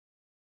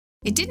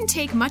It didn't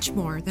take much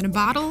more than a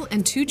bottle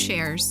and 2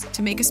 chairs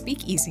to make a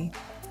speakeasy.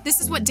 This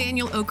is what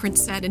Daniel Okrent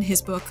said in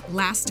his book,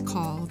 Last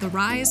Call, The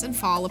Rise and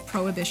Fall of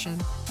Prohibition.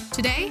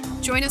 Today,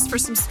 join us for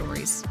some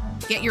stories.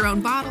 Get your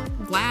own bottle,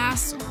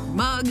 glass, or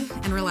mug,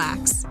 and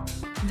relax.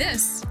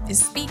 This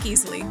is Speak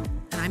Easily,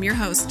 and I'm your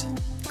host,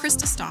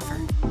 Krista Stauffer.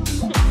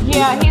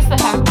 Yeah, he's the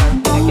heckler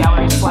for the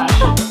gallery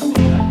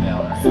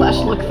slash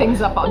look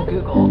things up on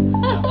Google.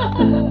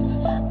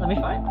 Let me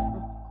find it.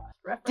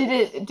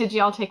 Did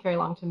y'all take very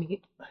long to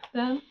meet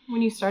then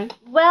when you started?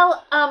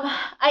 Well,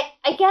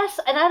 I guess,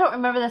 and I don't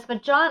remember this,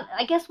 but John,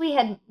 I guess we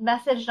had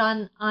messaged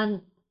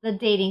on the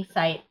dating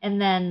site,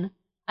 and then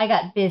I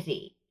got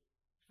busy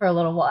for a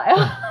little while,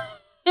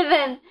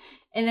 and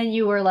then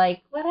you were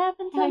like, "What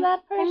happened to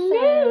that person?"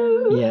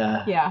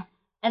 Hello. Yeah.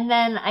 And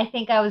then I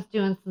think I was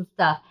doing some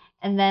stuff,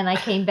 and then I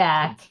came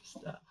back,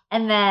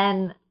 and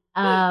then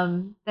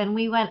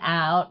we went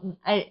out.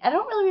 I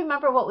don't really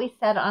remember what we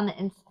said on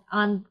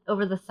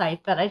over the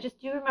site, but I just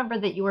do remember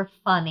that you were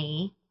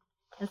funny,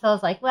 and so I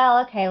was like,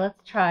 well, okay,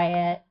 let's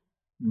try it.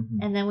 Mm-hmm.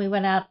 And then we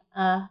went out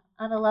on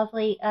a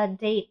lovely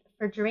date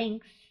for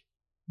drinks.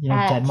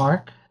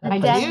 Denmark.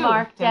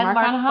 Denmark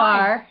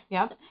bar.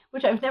 Yep.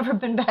 Which I've never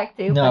been back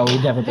to. No,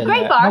 we've never been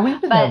great there. bar. No,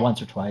 we've been there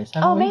once or twice.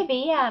 Haven't we?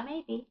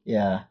 Maybe.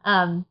 Yeah.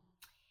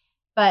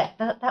 But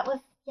that was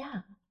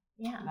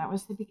That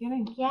was the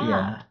beginning.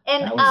 Yeah.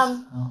 And that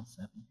was,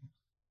 7 years.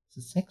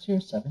 Is it 6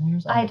 years, 7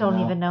 years? I don't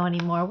even know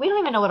anymore. We don't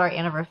even know what our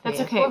anniversary is.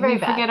 That's okay. We're very we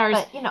forget bad,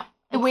 ours. But,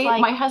 the way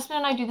my husband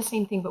and I do the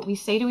same thing, but we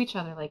say to each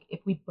other, like, if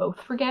we both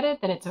forget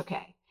it, then it's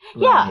okay. Right.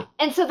 Yeah.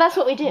 And so that's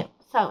what we do.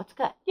 So it's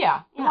good.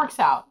 Yeah. It works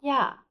out.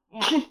 Yeah.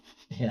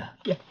 Yeah.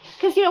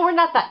 Because, we're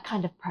not that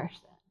kind of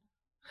person,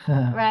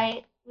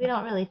 right? We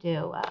don't really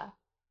do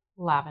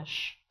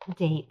lavish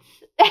dates.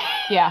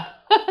 Yeah.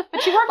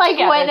 But you work like,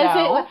 together, when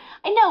though. is it?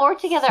 I know, we're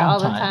together all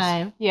the Sometimes.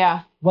 time.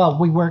 Yeah. Well,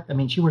 we work. I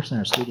mean, she works in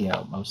our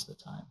studio most of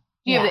the time.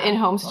 Do you have the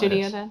in-home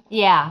studio then?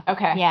 Yeah.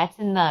 Okay. Yeah, it's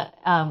in the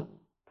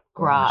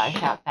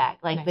garage out back.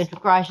 Like, nice. the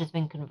garage has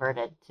been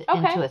converted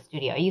into a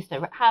studio. I used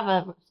to have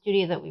a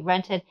studio that we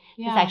rented.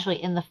 Yeah. It's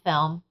actually in the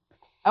film.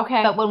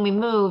 Okay. But when we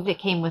moved, it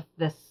came with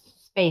this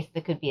space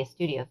that could be a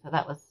studio. So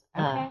that was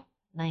nice.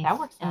 That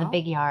works in the out.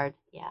 big yard.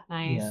 Yeah.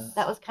 Nice. Yeah.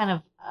 That was kind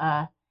of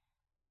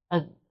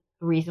a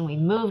reason we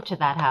moved to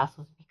that house,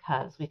 was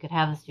because we could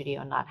have the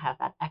studio and not have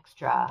that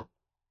extra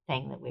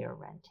thing that we were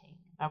renting.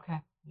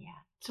 Okay. Yeah.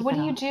 So what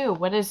do you do?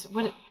 What? It's,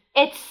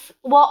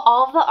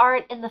 all the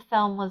art in the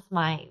film was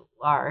my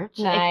art.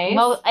 Nice.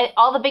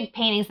 All the big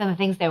paintings and the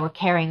things they were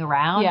carrying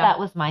around, Yeah. that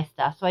was my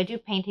stuff. So I do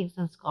paintings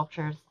and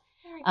sculptures,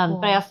 Very cool.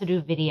 but I also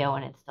do video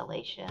and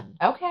installation.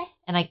 Okay.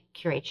 And I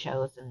curate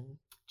shows and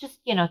just,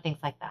 things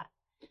like that.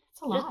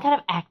 That's a lot. Just kind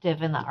of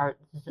active in the art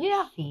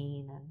Yeah.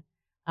 scene.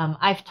 And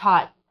I've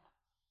taught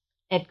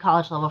at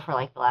college level for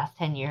like the last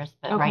 10 years,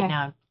 but right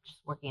now I'm just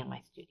working in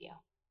my studio.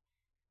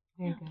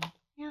 Very good.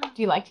 Yeah.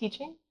 Do you like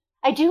teaching?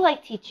 I do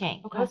like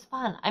teaching. Okay. It was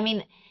fun. I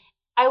mean,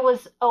 I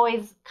was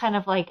always kind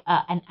of like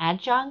an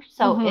adjunct,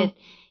 so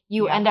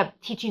you end up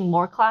teaching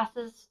more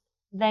classes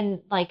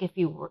than like if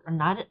you were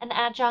not an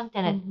adjunct,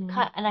 and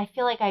and I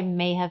feel like I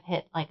may have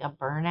hit like a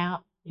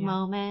burnout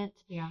moment.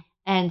 Yeah.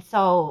 And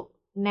so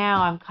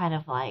now I'm kind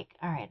of like,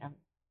 all right, I'm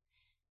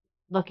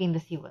looking to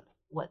see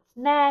what's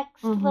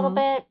next a little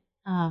bit,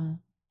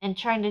 and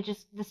trying to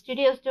the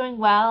studio's doing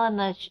well,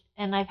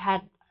 and I've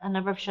had a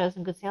number of shows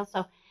and good sales,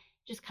 so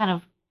just kind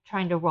of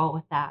trying to roll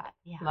with that.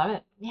 Yeah. Love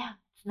it. Yeah.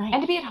 It's nice.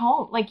 And to be at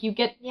home, like you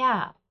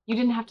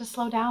didn't have to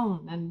slow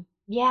down and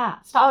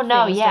stop. Oh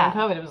no, things yeah.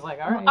 during COVID, it was like,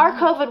 all right. Our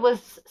COVID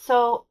was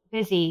so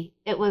busy.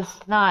 It was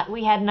not.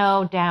 We had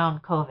no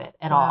down COVID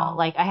at all.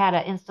 Like, I had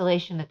an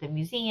installation at the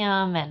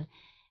museum, and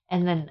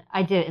then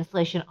I did an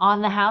installation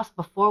on the house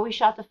before we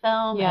shot the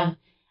film. Yeah. And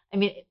I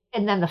mean,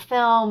 and then the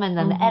film, and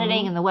then the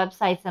editing, and the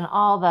websites, and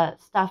all the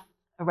stuff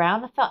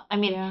around the film. I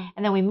mean,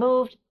 and then we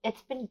moved.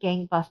 It's been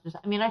gangbusters.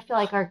 I mean, I feel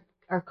like our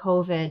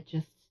COVID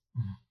just.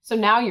 So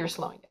now you're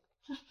slowing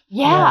down.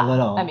 Yeah, a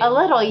little. I mean, a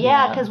little,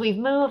 yeah. because we've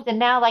moved, and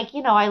now, like,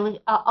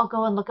 I'll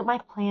go and look at my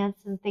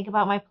plants and think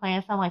about my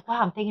plants. I'm like,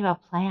 wow, I'm thinking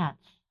about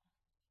plants.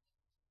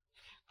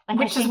 Like,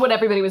 Which is what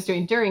everybody was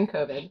doing during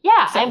COVID.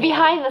 Yeah, So I'm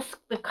behind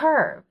the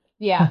curve.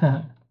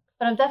 Yeah.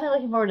 But I'm definitely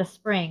looking forward to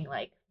spring,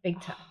 like, big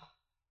time.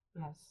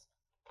 Yes.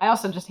 I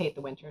also just hate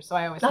the winter, so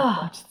I always look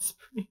forward to the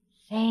spring.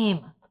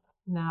 Same.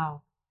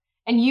 No.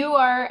 And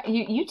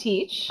you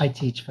teach. I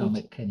teach film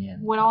at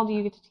Kenyon. What all do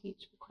you get to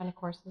teach? What kind of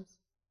courses?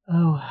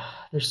 Oh,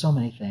 there's so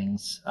many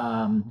things.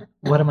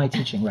 What am I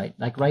teaching? Right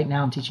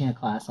now I'm teaching a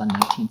class on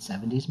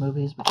 1970s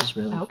movies, which is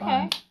really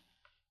fun.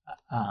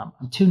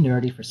 I'm too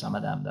nerdy for some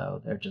of them,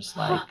 though. They're just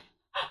like,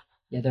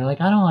 they're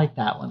like, I don't like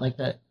that one, like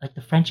the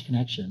French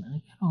Connection. I'm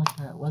like, I don't like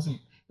that.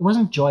 It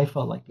wasn't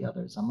joyful like the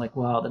others. I'm like,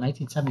 well, the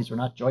 1970s were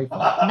not joyful.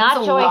 Not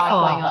There's a joyful.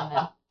 lot going on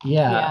then.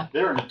 Yeah.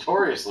 They were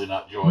notoriously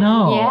not joyful.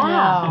 No.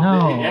 Yeah.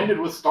 No. It ended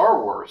with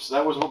Star Wars.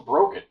 That was what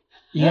broke it.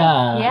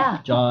 Yeah.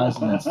 Yeah.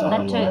 Jaws and then Star That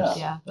Wars. too.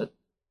 Yeah. But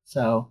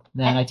so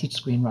then I teach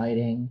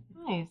screenwriting.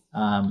 Nice.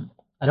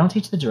 I don't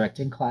teach the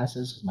directing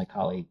classes because my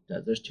colleague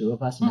does. There's two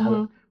of us, and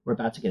now we're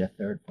about to get a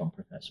third film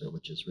professor,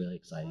 which is really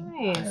exciting.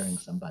 Nice. Hiring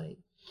somebody,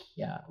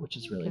 which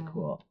is really Okay.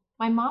 cool.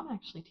 My mom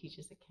actually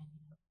teaches at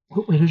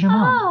Kenyon. Wait, who's your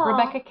mom?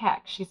 Rebecca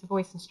Keck. She's a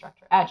voice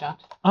instructor,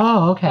 adjunct.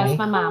 Oh, okay. That's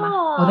my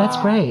mama. Oh, that's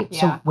great.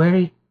 So Yeah. where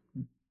did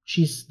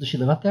does she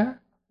live up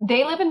there?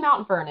 They live in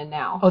Mount Vernon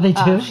now. Oh, they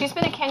do? She's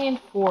been at Kenyon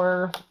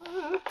for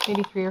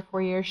maybe 3 or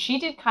 4 years. She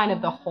did kind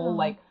of the whole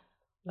like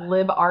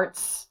lib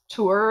arts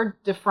tour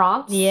de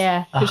France.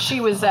 Yeah. Because she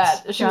was Job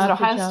at to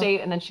Ohio job.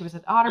 State, and then she was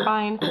at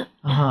Otterbein.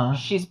 Uh-huh.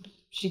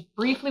 She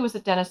briefly was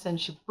at Denison.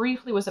 She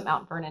briefly was at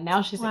Mount Vernon.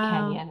 Now she's Wow. at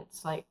Kenyon.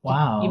 It's like,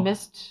 Wow. you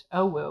missed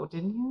Owo,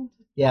 didn't you?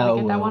 Yeah. Did I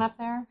get that well. one up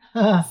there?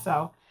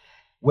 So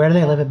Where do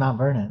they live in Mount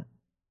Vernon?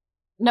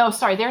 no,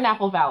 sorry, they're in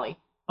Apple Valley.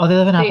 Oh, they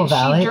live in Apple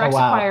Valley? She directs oh,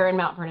 wow. a choir in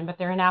Mount Vernon, but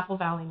they're in Apple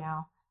Valley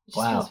now. It just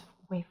Wow. feels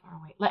way far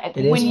away. Like,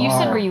 It is when you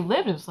said far. where you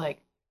lived, it was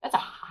like, that's a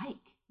hike.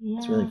 Yeah.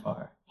 It's really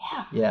far.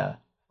 Yeah. Yeah,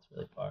 it's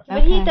really far.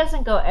 But he Okay.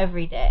 doesn't go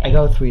every day. I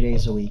go 3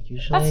 days a week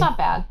usually. That's not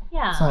bad,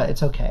 Yeah.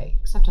 It's okay.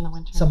 except in the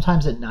winter.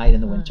 Sometimes at night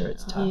in the winter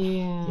it's tough.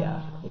 Yeah.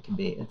 Yeah, it can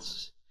be.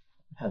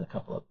 I've had a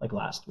couple of, like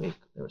last week,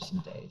 there were some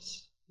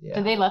days. Yeah.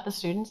 Did they let the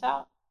students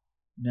out?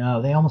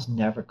 No, they almost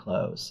never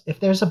close. If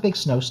there's a big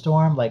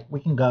snowstorm, like we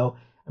can go.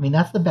 I mean,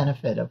 that's the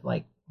benefit of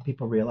like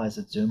people realize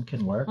that Zoom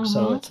can work.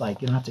 So Mhm. it's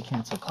like you don't have to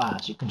cancel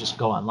class. You can just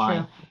go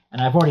online. True.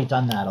 And I've already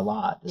done that a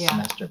lot this Yeah.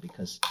 semester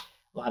because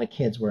a lot of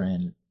kids were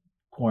in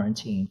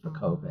quarantine for Mhm.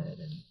 COVID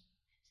and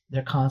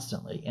they're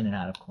constantly in and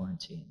out of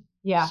quarantine.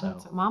 Yeah, So-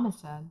 that's what Mama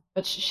said.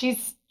 But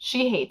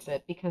she hates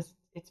it because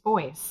it's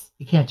voice.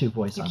 You can't do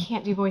voice You on.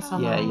 can't do voice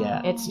on Yeah, that.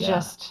 yeah, It's yeah.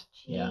 just,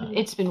 Yeah.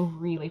 it's been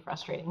really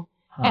frustrating.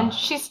 Huh. And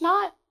she's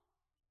not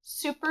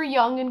super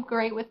young and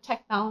great with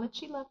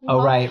technology. Love you, Oh,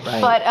 Mom. right.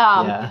 But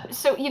Yeah.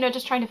 so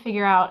just trying to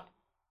figure out,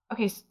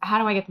 okay, so how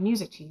do I get the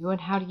music to you, and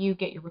how do you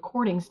get your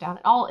recordings down?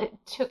 It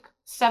took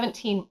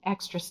 17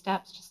 extra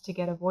steps just to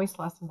get a voice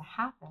lesson to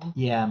happen.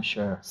 Yeah, I'm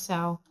sure.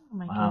 So Oh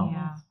my Wow.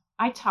 goodness. yeah,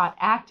 I taught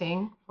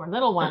acting for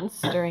little ones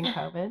during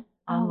COVID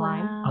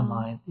online. wow.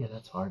 Online. Yeah,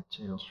 that's hard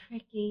too.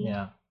 Tricky.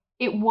 Yeah.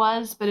 It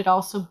was, but it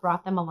also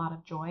brought them a lot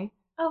of joy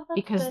Oh, that's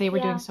because good, they were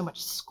yeah. doing so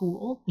much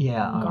school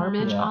Yeah.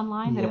 garbage yeah,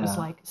 online that it was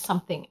yeah. like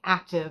something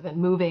active and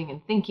moving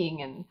and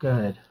thinking and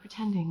Good.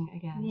 pretending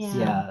again. Yeah. So-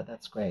 Yeah,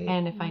 that's great.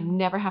 And if I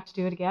never have to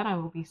do it again, I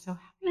will be so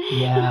happy.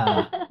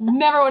 Yeah.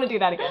 Never want to do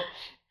that again.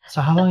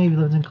 So how long have you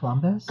lived in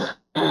Columbus?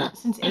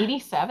 Since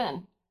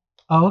 '87.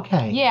 Oh,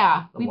 okay.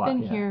 Yeah, A we've while,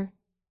 been yeah. here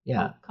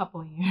Yeah. a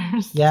couple of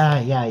years. Yeah,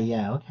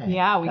 yeah. Okay.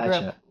 Yeah, we grew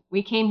Gotcha. up.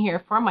 We came here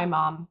from my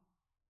mom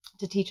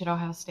to teach at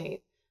Ohio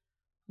State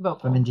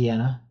vocal From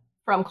Indiana?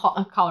 from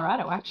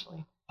Colorado,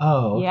 actually.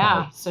 Oh, okay.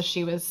 Yeah, so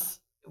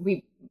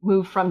we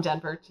moved from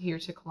Denver to here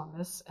to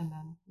Columbus, and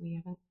then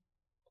we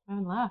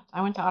haven't left.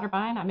 I went to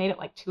Otterbein. I made it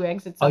like 2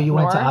 exits. Oh, up you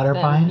went to north,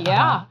 Otterbein? and-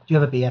 Yeah, Uh-huh. Do you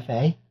have a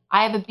BFA?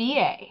 I have a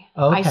BA.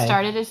 Oh, I okay.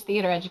 started as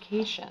theater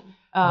education.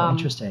 Oh,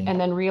 interesting. And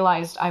then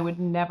realized I would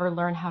never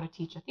learn how to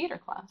teach a theater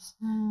class,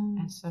 Mm.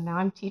 and so now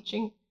I'm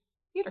teaching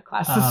theater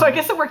classes. Oh. So I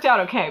guess it worked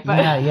out okay. But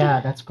Yeah,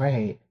 that's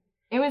great.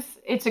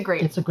 it's a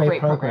great It's a great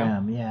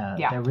program. Yeah.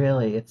 Yeah.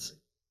 It's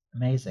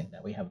amazing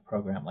that we have a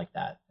program like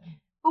that.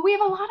 But we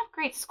have a lot of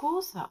great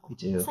schools, though. We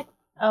do. It's like,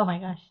 Oh my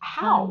gosh.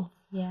 How?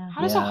 Yeah.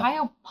 how does Yeah.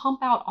 Ohio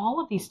pump out all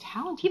of these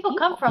talented People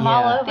come people? from Yeah.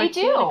 all over They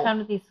too do. to come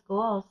to these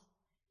schools.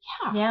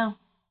 Yeah. Yeah.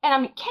 And I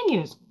mean,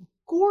 Kenyon is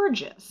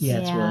gorgeous. Yeah,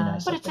 it's really Yeah.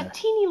 nice. But up it's there. a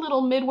teeny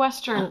little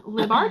Midwestern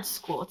lib arts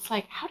school. It's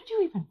like, how did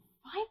you even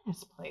find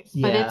this place?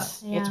 But Yeah.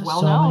 it's Yeah.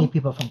 well so known. many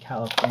people from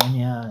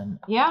California and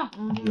Yeah.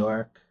 New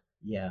York.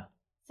 Yeah.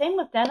 Same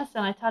with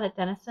Denison. I taught at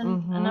Denison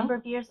a Mhm. number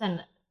of years,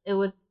 and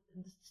the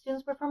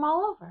students were from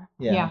all over.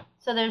 Yeah. Yeah.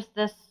 So there's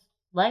this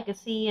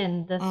legacy,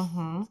 and this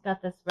Mhm. it's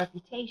got this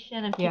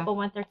reputation, and Yeah. people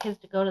want their kids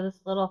to go to this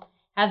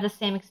have the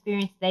same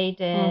experience they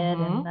did,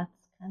 Mhm. and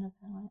that's kind of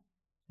how it.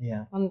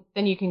 Yeah.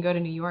 Then you can go to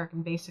New York,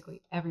 and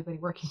basically everybody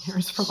working there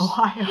is from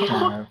Ohio.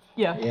 Denver.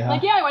 Yeah. Yeah.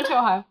 Like, yeah, I went to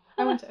Ohio.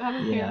 I went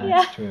Yeah, here.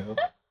 Yeah. it's true.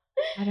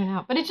 I don't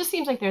know. But it just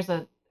seems like there's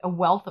a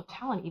wealth of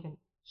talent even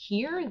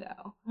here,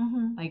 though.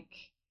 Mm-hmm. Like,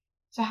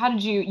 so how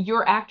did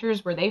your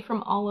actors, were they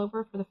from all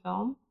over for the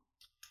film?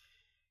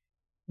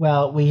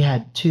 Well, we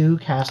had 2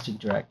 casting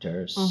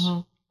directors.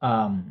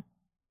 Mhm.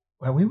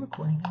 Are we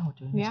recording now? We're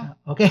doing this Yeah. now?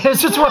 Okay, I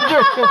was just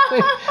wondering.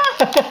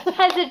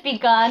 Has it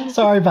begun?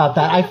 Sorry about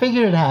that. I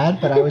figured it had,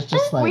 but I was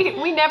just like,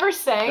 We never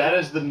say. That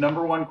is the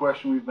number one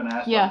question we've been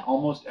asked Yeah. on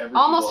almost every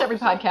Almost single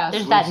every episode. podcast.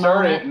 There's We that start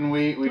moment. it and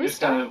we we just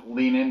start? kind of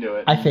lean into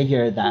it. I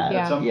figured that. Yeah.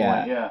 At some yeah.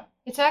 point, yeah.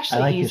 It's actually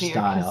I like your easier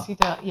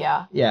style.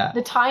 yeah. Yeah.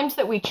 The times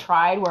that we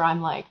tried where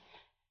I'm like,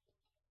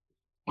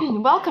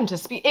 welcome to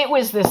speak. It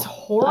was this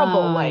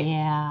horrible,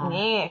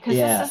 yeah. because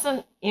Yeah. this is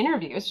an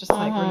interview. It's just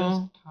like we're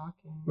just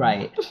talking.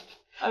 Right.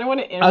 I don't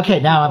want to interview. Okay,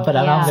 now I'm, but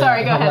I Yeah. don't.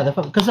 Sorry, go ahead.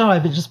 Because no,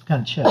 I've been just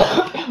kind of chill.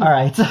 All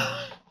right, so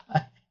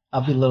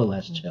I'll be a little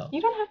less chill.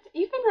 You don't have to.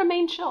 You can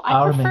remain chill.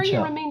 I'll I prefer remain you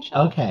chill. remain chill.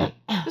 Okay,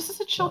 This is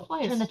a chill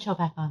place. Turn the chill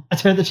back on. I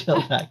turn the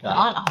chill back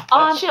on.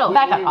 On chill.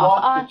 Back up. We Off.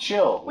 want On. the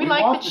chill. We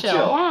like want the chill.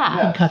 Yeah.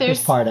 You can cut There's-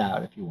 this part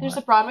out if you want. There's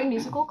a Broadway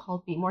musical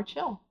called Be More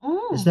Chill.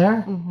 Is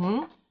there? Mm-hmm.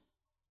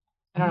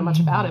 I don't know much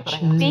about it, but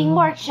I know. Being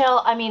more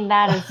chill, I mean,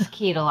 that is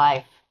key to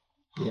life.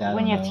 Yeah. I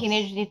When don't you have know.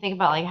 teenagers, you think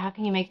about like how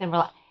can you make them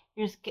relax?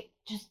 You're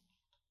just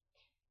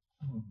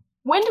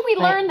When do we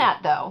But- learn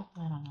that though?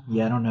 I don't know.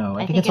 Yeah, I don't know. I I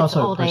think think it's it's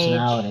also a old age.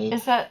 personality.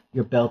 Is that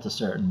You're built a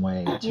certain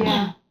way. too.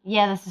 yeah?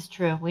 Yeah, this is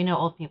true. We know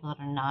old people that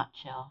are not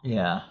chill.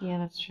 Yeah. Yeah,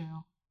 that's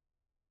true.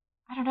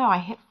 I don't know. I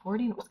hit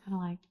 40 and it was kind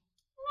of like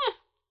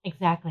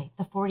Exactly.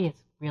 The 40 is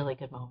a really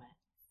good moment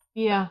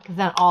yeah. because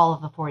then all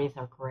of the 40s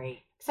are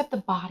great. Except the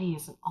body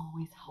isn't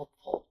always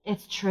helpful.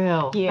 It's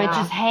true. Yeah. But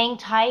just hang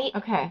tight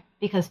Okay.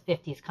 because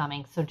 50's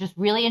coming. So just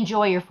really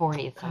enjoy your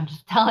 40s. I'm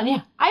just telling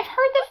you. I've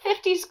heard that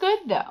 50's good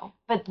though.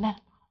 But No.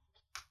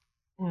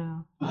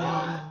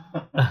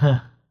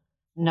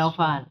 no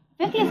fun.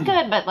 50 is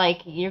good, but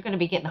like you're going to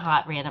be getting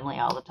hot randomly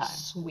all the time.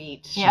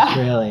 Sweet. Yeah.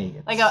 Really.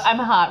 Like I'm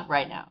hot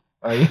right now.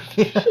 Are you?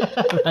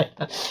 Right,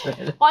 that's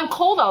right. Well, I'm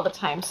cold all the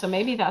time, so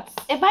maybe that's.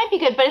 It might be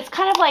good, but it's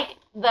kind of like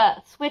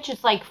the switch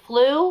is like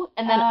flu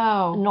and then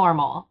Oh.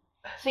 normal.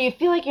 So you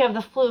feel like you have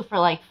the flu for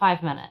like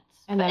 5 minutes.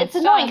 And then It's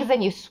it's annoying done. because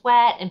then you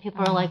sweat and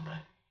people are like,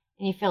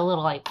 and you feel a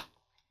little like.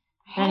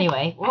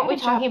 Anyway, what I were we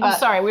had a talking job- I'm about?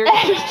 sorry,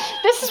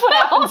 this is what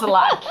happens a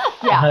lot.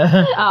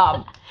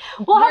 Yeah.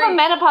 We'll have Very- a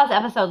menopause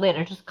episode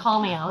later. Just call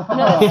me out. No,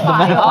 that's Yeah,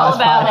 fine. menopause All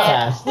about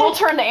podcast. We'll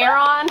turn the air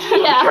on.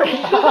 Yeah,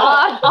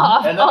 on,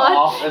 off, And then on.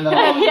 off, and then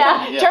on.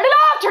 Yeah. Turn it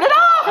off. Turn it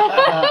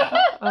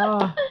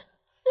off.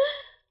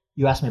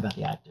 You asked me about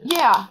the actors.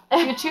 Yeah.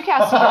 You had 2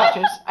 casting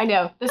directors. I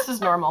know. This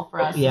is normal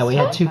for us. Yeah, we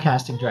had 2 Okay.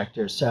 casting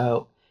directors.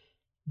 So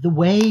the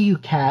way you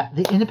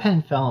the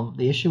independent film,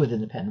 the issue with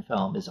independent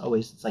film is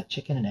always it's like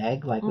chicken and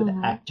egg. Like with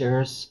Mhm.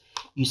 actors,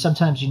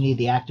 sometimes you need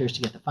the actors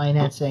to get the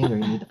financing, or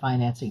you need the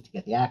financing to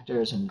get the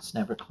actors, and it's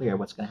never clear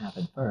what's going to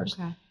happen first.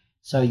 Okay.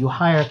 So you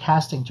hire a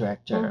casting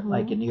director, Mhm.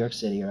 like in New York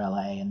City or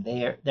LA, and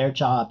their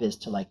job is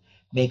to like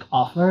make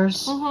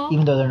offers, Mhm.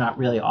 even though they're not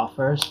really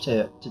offers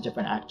to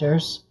different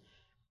actors.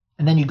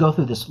 And then you go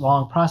through this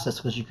long process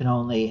because you can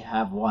only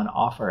have one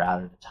offer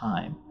out at a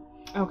time.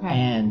 Okay.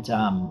 And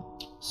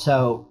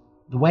so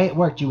the way it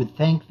worked, you would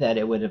think that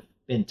it would have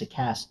been to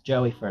cast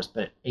Joey first,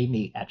 but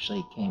Amy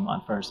actually came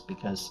on first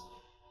because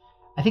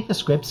I think the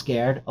script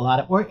scared a lot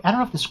of, or I don't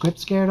know if the script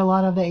scared a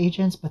lot of the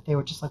agents, but they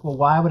were just like, well,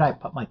 why would I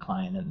put my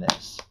client in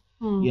this?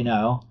 Hmm. You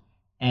know?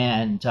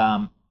 And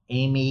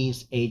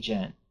Amy's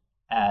agent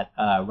at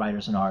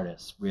Writers and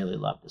Artists really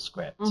loved the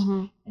script.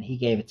 Mhm. And he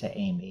gave it to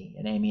Amy.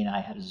 And Amy and I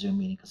had a Zoom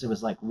meeting because it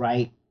was like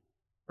right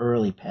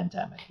early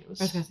pandemic. It I was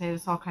was, gonna say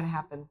this all kind of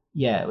happened.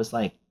 yeah, it was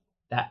like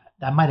that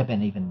might have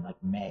been even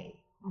like May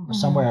or Mhm.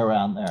 somewhere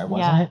around there,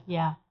 wasn't yeah, it?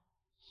 Yeah.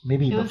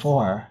 Maybe It was-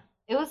 before.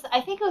 It was.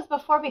 I think it was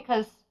before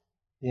because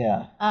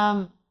Yeah.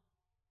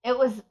 it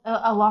was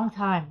a long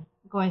time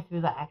going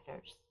through the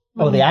actors.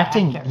 Oh, the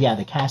acting, actors. yeah,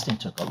 the casting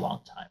took a long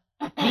time.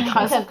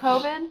 Because of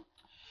COVID.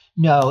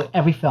 No,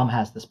 every film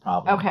has this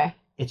problem. Okay.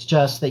 It's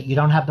just that you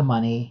don't have the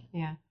money,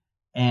 Yeah.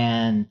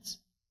 and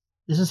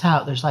this is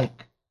how there's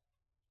like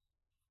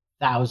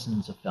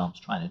thousands of films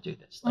trying to do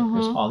this. Like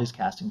there's Mhm. all these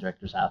casting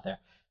directors out there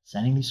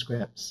sending these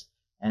scripts,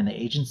 and the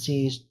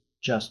agencies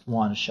just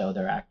want to show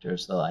their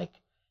actors the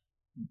like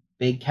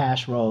big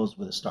cash roles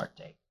with a start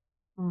date.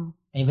 Mm.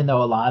 Even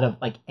though a lot of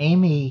like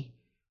Amy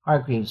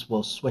Hargreaves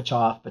will switch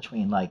off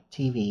between like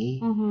TV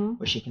Mm-hmm.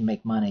 where she can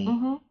make money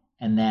Mm-hmm.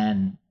 and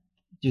then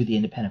do the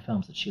independent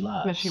films that she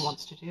loves. What she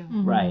wants to do.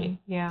 Right.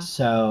 Yeah.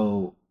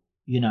 So,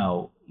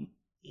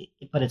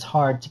 but it's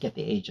hard to get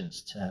the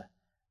agents to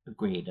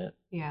agree to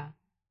Yeah.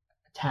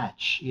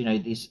 attach,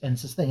 these, and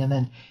it's this thing. And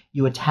then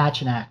you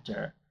attach an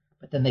actor,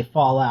 but then they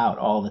fall out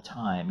all the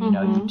time. You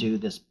Mhm. do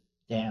this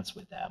dance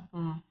with them.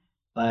 Mm.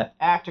 But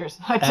Actors,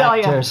 I tell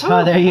you. actors,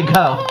 oh, there you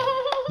go.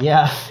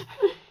 Yeah.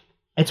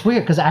 It's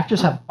weird because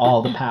actors have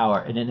all the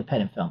power. In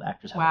independent film,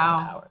 actors have all Wow.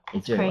 the power. They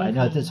It's do. I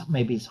know crazy. this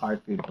maybe it's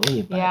hard for you to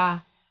believe, but Yeah.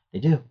 they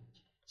do.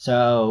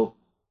 So,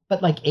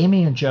 but like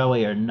Amy and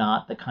Joey are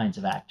not the kinds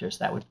of actors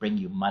that would bring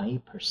you money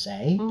per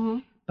se, Mm-hmm.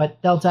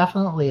 but they'll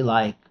definitely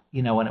like,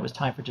 when it was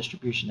time for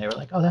distribution, they were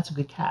like, oh, that's a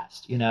good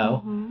cast,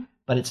 Mm-hmm.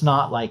 but it's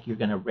not like you're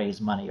going to raise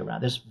money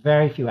around. There's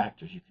very few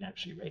actors you can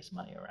actually raise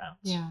money around.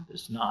 Yeah.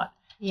 There's not.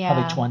 Yeah.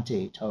 Probably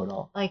 20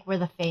 total. Like where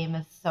the fame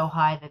is so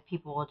high that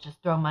people will just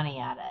throw money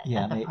at it,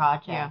 Yeah, at the they-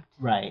 project. Yeah.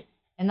 Right.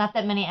 And not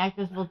that many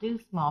actors will do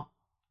small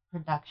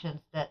productions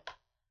that,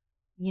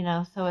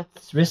 so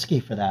It's risky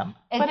for them.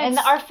 and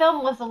it's- our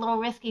film was a little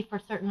risky for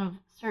certain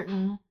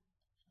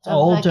It's of the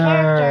older,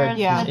 characters,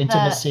 Yeah. there's with the-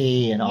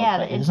 intimacy and all yeah,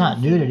 that. the It's not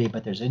intimacy. nudity,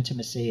 but there's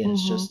intimacy, and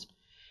it's Mhm. just,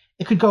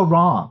 it could go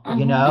wrong,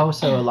 Mhm.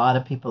 So a lot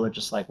of people are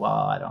just like, well,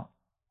 I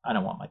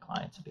don't want my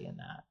client to be in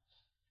that.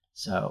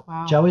 So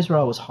Wow. Joey's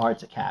role was hard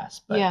to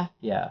cast, but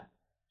Yeah.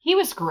 He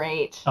was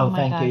great. Oh, my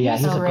thank God, you. Yeah,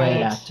 he's he's a great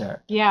great.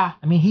 actor. Yeah.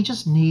 I mean, he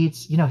just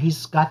needs,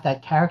 he's got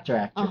that character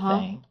actor Uh-huh.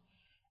 thing.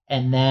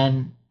 And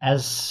then,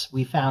 as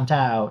we found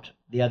out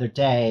the other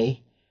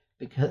day,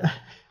 because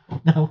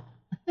no,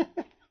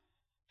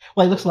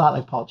 well, he looks a lot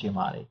like Paul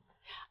Giamatti.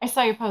 I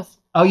saw your post.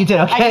 Oh, you did?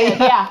 I Okay. did,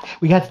 yeah.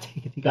 We got to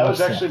take it. You got That was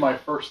upset. actually my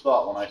first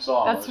thought when I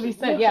saw him. That's I what he was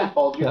said, like, yeah. "Looks like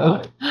Paul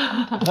Giamatti."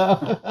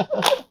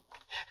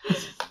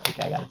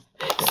 think I got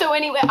it. So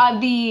anyway,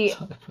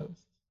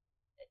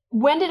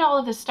 when did all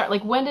of this start?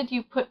 Like, when did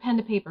you put pen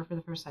to paper for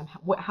the first time?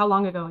 How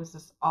long ago has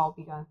this all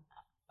begun?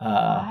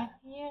 5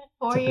 years,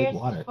 4 years,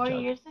 4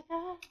 jug. years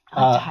ago.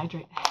 I like to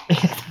hydrate.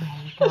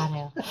 Yeah, you got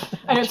to.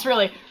 And it's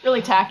really,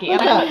 really tacky.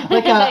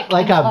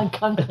 like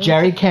a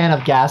jerry can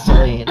of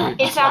gasoline.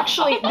 It's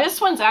actually, this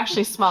one's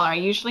actually smaller. I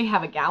usually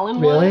have a gallon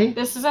Really? one.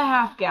 This is a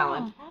half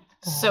gallon. Oh,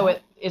 that's good. So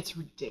it's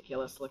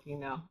ridiculous looking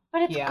now.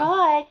 But it's yeah.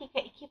 good.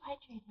 You keep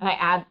hydrating. And I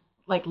add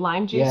like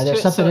lime juice Yeah, to there's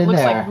it, so something it in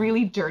looks there. like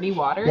really dirty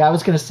water. Yeah, I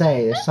was gonna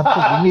say there's something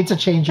you need to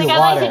change your Like, I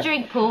water. like to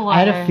drink pool I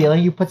water. had a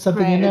feeling you put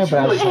something in there, Right. It's but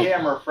I really was like,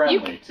 camera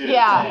friendly too.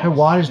 yeah. her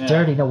water's Yeah.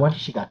 dirty. No wonder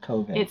she got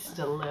COVID. It's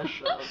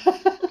delicious.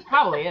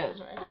 Probably is,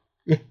 right?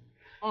 Yeah.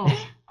 Mm.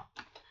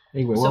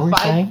 Anyway, So what were we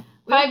saying?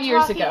 We were 5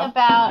 years talking ago.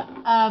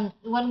 about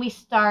when we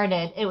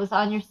started. It was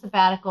on your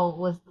sabbatical.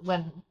 Was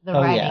when the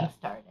Oh, writing yeah.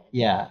 started.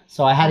 Yeah,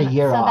 so I had a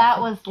year so off. that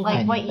was like,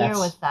 And what year that's-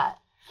 was that?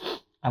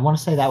 I want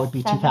to say that would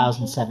be 17?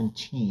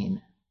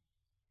 2017.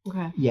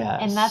 Okay. Yes.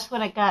 And that's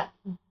when it got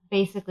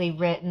basically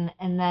written.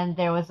 And then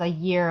there was a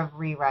year of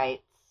rewrites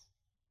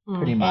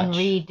pretty Mm. much. and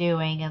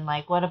redoing and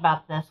like, what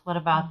about this? What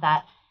about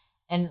that?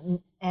 And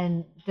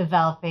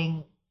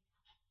developing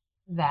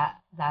that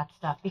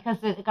stuff because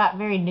it got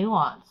very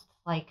nuanced.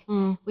 Like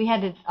Mm. we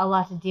had a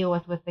lot to deal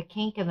with the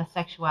kink and the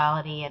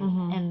sexuality and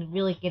Mhm. and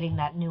really getting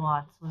that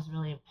nuance was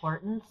really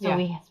important. So Yeah.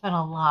 we spent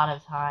a lot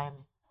of time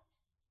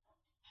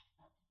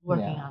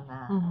working Yeah. on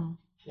that. Mhm.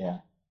 Yeah,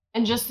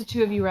 And just the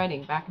two of you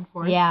writing back and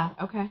forth? Yeah.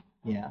 Okay.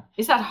 yeah.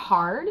 Is that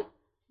hard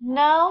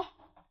No,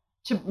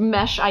 to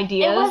mesh it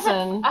ideas wasn't.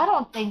 and I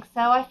don't think so.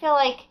 I feel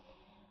like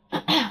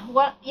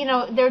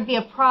there'd be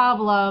a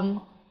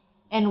problem,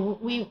 and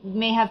we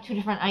may have two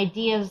different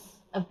ideas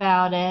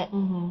about it,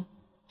 Mhm.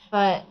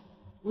 but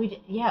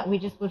we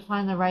just would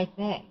find the right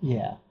thing.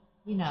 Yeah.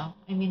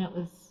 I mean, it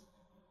was.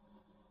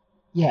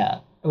 Yeah.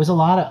 It was a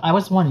lot of. I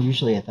was one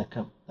usually at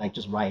the like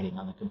just writing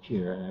on the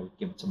computer, and I would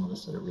give it to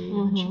Melissa to read,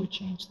 and then she Mhm. would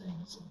change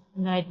things.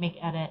 And then I'd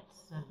make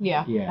edits and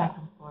Yeah. Yeah. back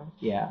and forth.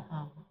 Yeah,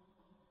 Um,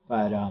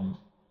 but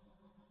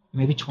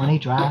maybe 20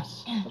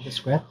 drafts of the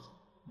script,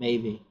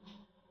 maybe.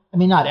 I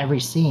mean, not every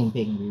scene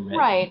being rewritten,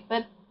 Right,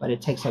 but but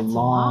it takes a That's a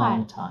long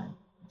lot. time.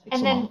 It takes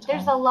and a then long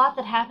there's a time. lot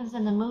that happens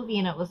in the movie,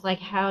 and it was like,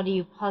 how do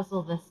you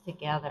puzzle this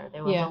together?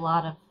 There was Yeah. a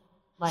lot of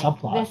like,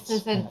 Subplots, this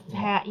isn't.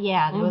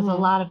 yeah. There was a Mhm.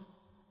 lot of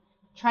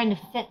trying to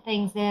fit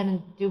things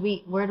in,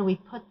 and where do we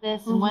put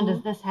this, and when Mhm.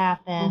 does this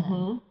happen?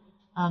 Mhm.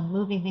 And,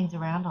 moving things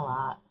around a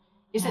lot.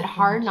 Is it Happens.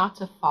 hard not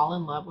to fall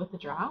in love with the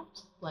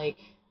draft? Like,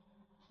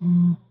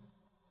 Mm.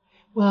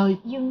 Well,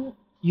 You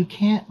you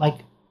can't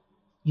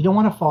you don't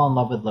want to fall in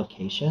love with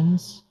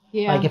locations.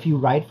 yeah. Like if you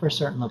write for a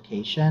certain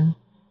location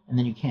and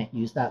then you can't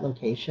use that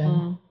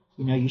location,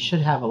 Mm. you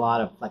should have a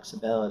lot of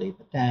flexibility.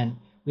 But then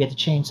we had to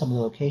change some of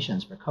the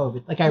locations for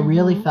COVID. Like I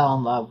really Mhm. fell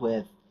in love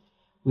with.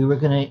 We were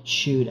gonna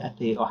shoot at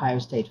the Ohio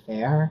State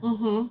Fair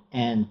Mm-hmm.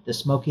 and the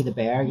Smokey the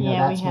Bear. You know yeah,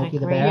 that we had Smokey a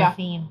the great Bear. Yeah.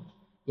 scene.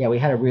 Yeah, we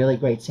had a really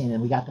great scene,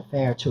 and we got the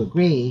fair to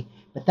agree.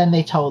 But then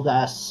they told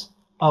us,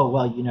 "Oh,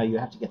 well, you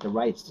have to get the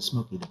rights to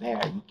Smokey the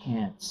Bear. You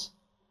can't."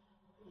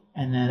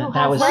 And then Who that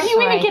has was Where do you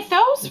even Right. get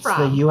those it's from?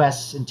 the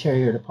U.S.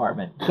 Interior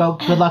Department.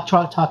 Good luck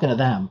talking to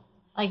them.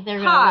 Like they're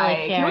gonna Hi,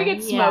 really care. can we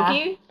get Yeah.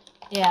 Smokey?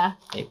 Yeah.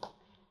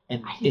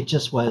 And it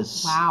just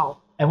was Wow.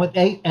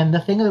 And the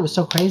thing that was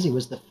so crazy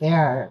was the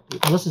fair.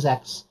 Melissa's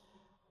ex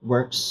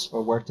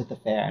worked at the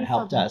fair and He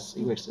helped still us.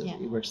 does.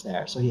 He works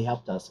there, so he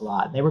helped us a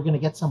lot. They were going to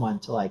get someone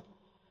to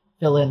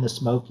fill in the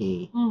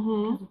Smokey.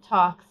 Mm-hmm.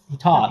 Talks. He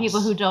talks. For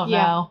people who don't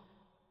Yeah. know.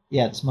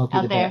 Yeah, the Smokey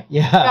out the there. Bear.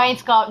 Yeah. Giant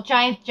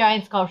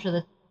sculpture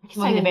that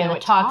Smokey the didn't Bear know that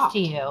it talks talked. to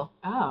you.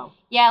 Oh.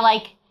 Yeah,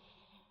 like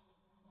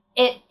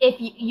if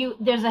you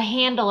there's a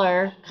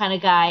handler kind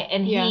of guy,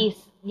 and Yeah. he's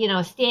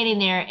standing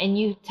there, and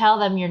you tell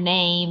them your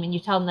name, and you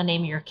tell them the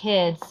name of your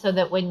kids, so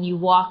that when you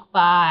walk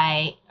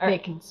by, or They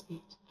can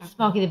speak.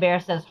 Smokey the Bear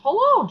says,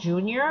 "Hello,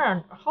 Junior,"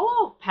 and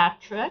 "Hello,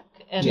 Patrick,"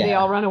 and They Yeah.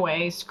 all run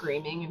away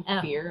screaming in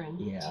Oh. fear and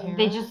Yeah. terror.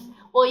 they just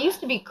it used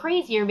to be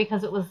crazier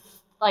because it was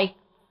like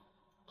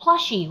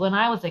plushy when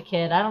I was a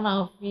kid. I don't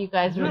know if you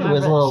guys It remember.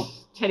 was a little.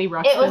 Teddy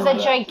Ruxpin. It was a like-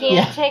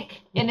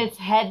 gigantic, and its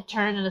head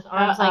turned and his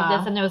arms like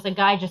this, and there was a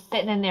guy just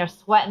sitting in there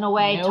sweating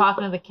away, Nope.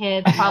 talking to the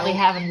kids, probably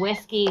having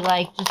whiskey,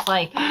 just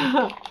like,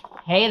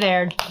 hey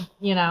there,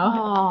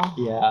 Oh.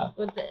 Yeah.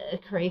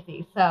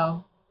 crazy.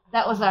 So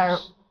that was our,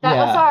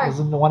 It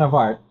was one of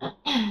our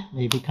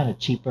maybe kind of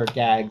cheaper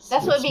gags.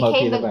 that's with what Smokey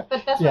became the the, Bear.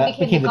 but that's Yeah, what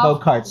became became the the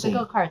go-kart the scene.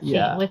 go-kart scene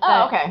Yeah. with Oh,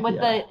 the okay. with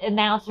Yeah. the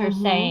announcer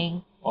Mhm.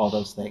 saying All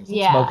those things. that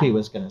Yeah. Smokey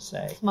was going to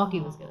say. Smokey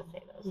was going to say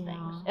those Yeah.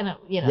 things, and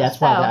That's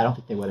so, why I don't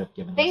think they would have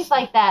given things us.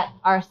 like that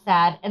are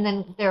sad. And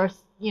then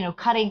there's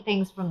cutting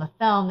things from the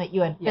film that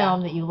you had Yeah.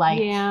 filmed that you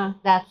liked. Yeah.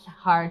 That's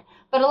hard.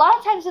 But a lot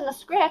of times in the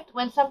script,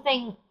 when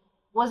something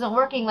wasn't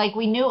working, like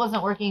we knew it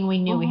wasn't working, we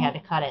knew we Mhm. had to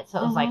cut it. So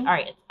it was like, Mhm. all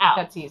right, it's out.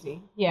 That's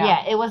easy. Yeah.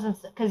 yeah, it wasn't,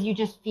 because you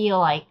just feel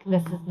like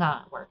this Mhm. is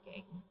not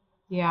working.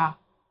 Yeah.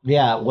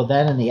 Yeah, well,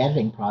 then in the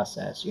editing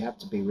process, you have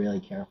to be really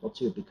careful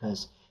too,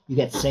 because you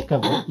get sick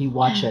of it. You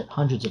watch it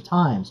hundreds of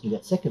times, and you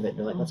get sick of it. And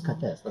you're like, let's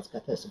cut this,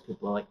 and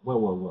people are like,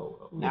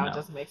 whoa. Now it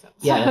doesn't make sense.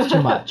 Yeah, that's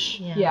too much.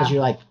 Yeah. Because you're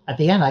like, at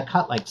the end, I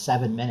cut like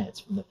 7 minutes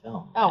from the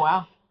film. Oh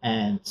wow.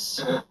 And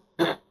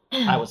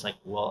I was like,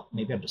 well,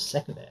 maybe I'm just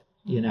sick of it,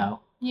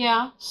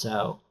 Yeah.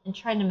 So And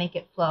trying to make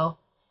it flow.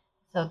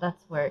 So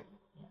that's where.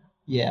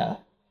 yeah,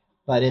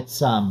 but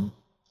it's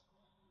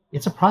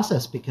a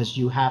process because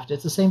you have to.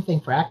 It's the same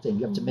thing for acting.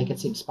 You have to make it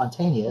seem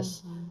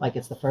spontaneous, like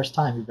it's the first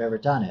time you've ever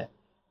done it.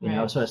 So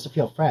it has to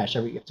feel fresh.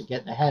 You have to get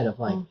in the head of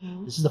like,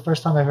 this is the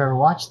first time I've ever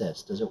watched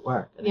this. Does it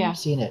work? And then you've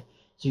seen it,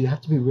 so you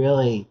have to be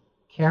really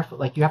careful.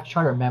 Like you have to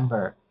try to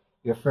remember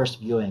your first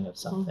viewing of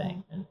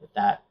something, and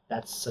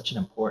that's such an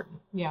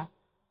important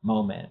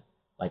moment.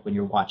 Like when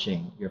you're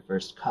watching your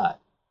first cut,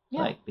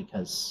 like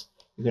because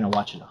you're gonna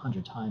watch it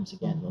 100 times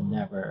again. It'll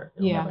never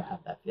have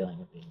that feeling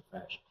of being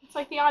fresh. It's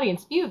like the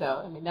audience view,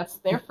 though. I mean, that's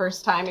their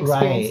first time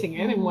experiencing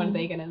it, and what are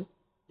they gonna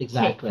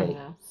take from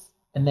this?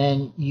 And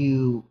then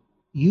you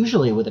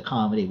usually with a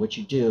comedy, what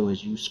you do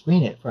is you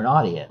screen it for an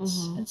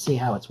audience and see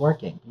how it's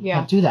working. You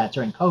can't do that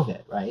during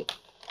COVID, right?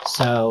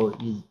 So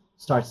you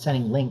start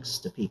sending links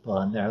to people,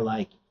 and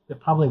they're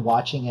probably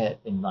watching it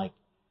in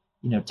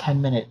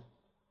 10-minute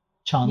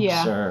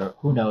chunks or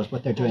who knows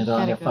what they're doing. They're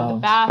on their phones. To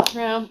the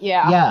bathroom.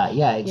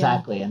 Yeah,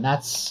 exactly. And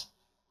that's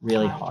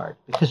really hard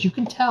because you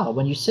can tell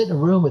when you sit in a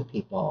room with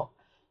people,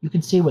 you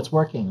can see what's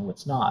working and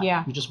what's not.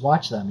 Yeah. You just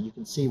watch them and you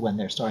can see when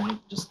they're starting to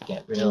just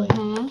get really,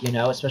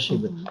 especially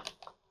with.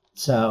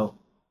 So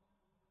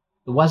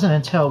it wasn't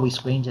until we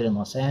screened it in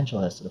Los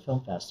Angeles at a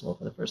film festival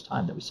for the first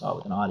time that we saw it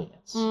with an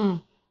audience.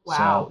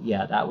 Wow. So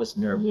yeah, that was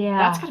nerve. Yeah.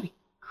 That's gotta be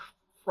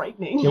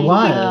frightening. It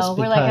was.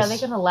 We're like, are they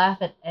gonna laugh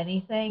at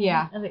anything?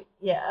 Yeah.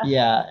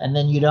 Yeah, and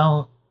then you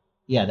don't.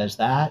 Yeah, there's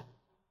that,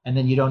 and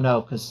then you don't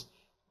know because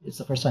it's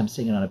the first time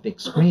seeing it on a big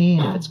screen.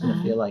 If it's going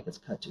to feel like it's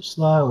cut too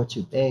slow or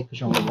too big because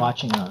you're only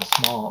watching it on a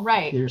small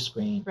computer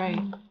screen.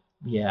 Right.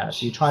 Yeah,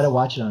 so you try to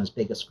watch it on as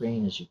big a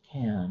screen as you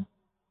can.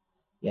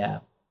 Yeah,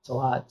 it's a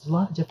lot. It's a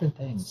lot of different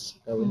things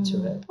go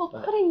into it. Well,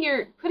 putting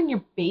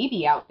your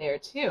baby out there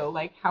too.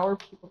 Like, how are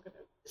people gonna?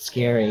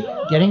 Scary.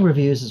 Getting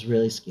reviews is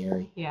really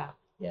scary. Yeah.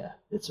 Yeah,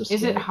 it's just.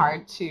 Is it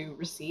hard to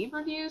receive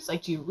reviews?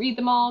 Like, do you read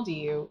them all? Do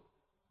you?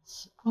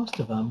 Most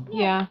of them.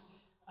 Yeah.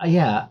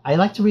 Yeah, I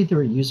like to read the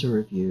user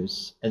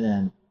reviews, and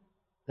then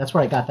that's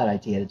where I got that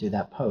idea to do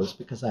that post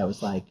because I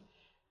was like,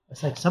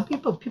 some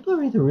people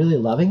are either really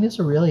loving this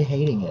or really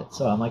hating it.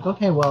 So I'm like,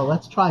 okay, well,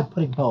 let's try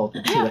putting both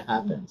and see what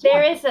happens.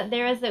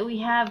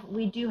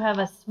 We do have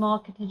a small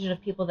contingent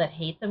of people that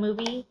hate the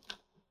movie,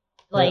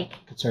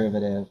 like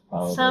conservative,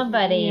 probably.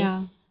 Somebody,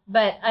 Yeah.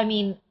 But I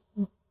mean,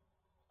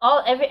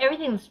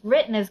 everything that's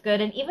written is good,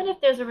 and even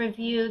if there's a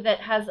review that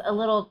has a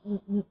little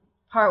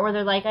part where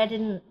they're like, I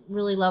didn't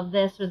really love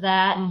this or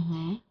that,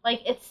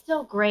 like it's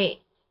still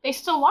great. They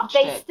still watched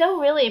They it.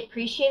 still really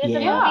appreciated the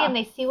movie, Yeah. and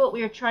they see what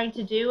we were trying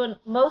to do, and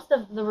most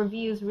of the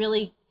reviews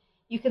really,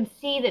 you can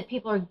see that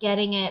people are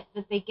getting it,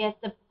 that they get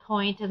the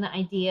point and the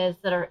ideas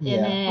that are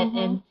in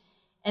it,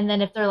 and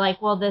then if they're like,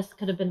 well, this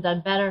could have been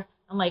done better,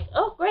 I'm like,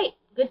 oh, great,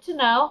 good to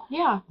know.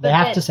 Yeah. They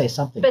have to say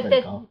something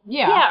critical.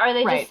 Or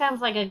they just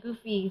sounds like a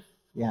goofy,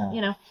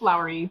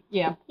 flowery.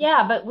 Yeah.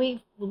 Yeah, but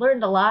we've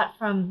learned a lot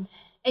from,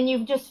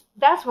 and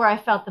that's where I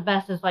felt the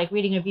best is like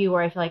reading a review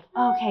where I feel like,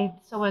 oh, okay,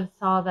 someone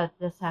saw that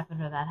this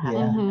happened or that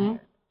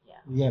happened.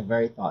 Yeah,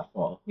 very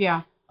thoughtful.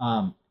 Yeah.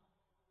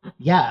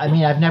 Yeah, I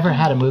mean, I've never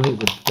had a movie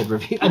with good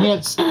reviews. I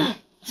mean,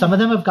 some of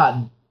them have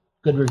gotten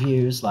good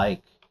reviews,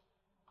 like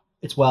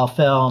it's well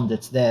filmed,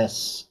 it's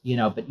this,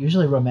 but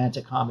usually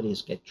romantic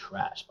comedies get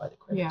trashed by the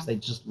critics. Yeah. They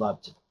just love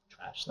to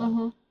trash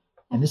them.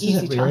 And this Easy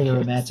isn't really a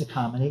targets. romantic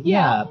comedy.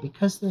 Yeah.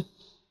 Because they're,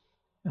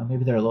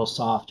 maybe they're a little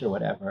soft or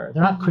whatever.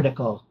 They're not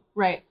critical.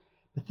 Right.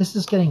 But this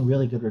is getting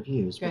really good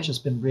reviews, which has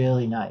been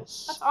really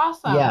nice. That's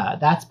awesome. Yeah,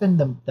 that's been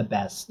the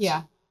best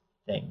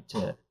thing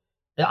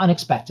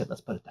unexpected,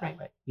 let's put it that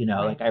way.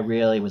 Like I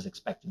really was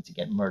expecting to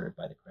get murdered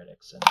by the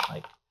critics, and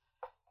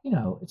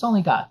it's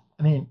only got,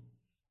 I mean,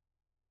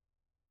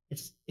 it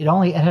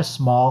has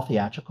small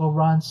theatrical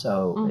run,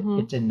 so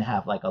it didn't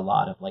have like a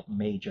lot of like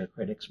major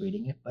critics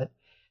reading it, but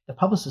the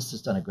publicist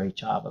has done a great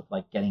job of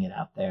like getting it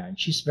out there, and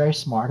she's very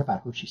smart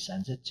about who she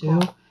sends it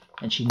to,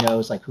 and she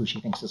knows like who she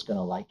thinks is going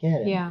to like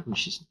it, and who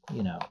she's,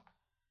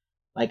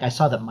 like I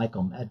saw that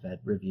Michael Medved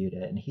reviewed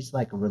it, and he's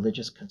like a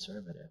religious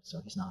conservative,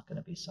 so he's not going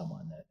to be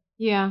someone that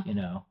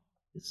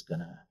is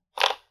gonna.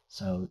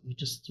 So you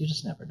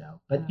just never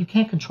know, but you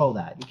can't control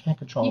that. You can't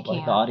control the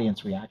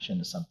audience reaction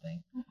to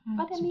something.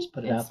 But So I mean, just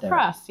put it it's out there.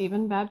 press.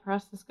 Even bad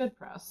press is good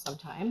press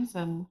sometimes,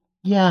 and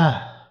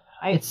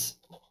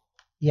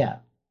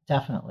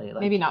definitely.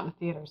 Like, maybe not in the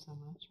theater so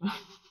much.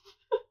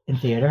 in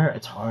theater,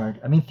 it's hard.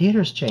 I mean,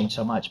 theater's changed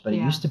so much, but it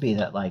used to be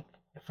that like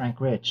if Frank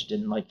Rich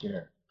didn't like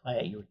your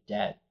play, you were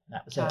dead.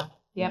 That was it.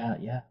 Yep.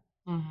 Yeah.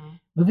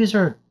 Movies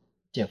are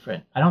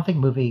different. I don't think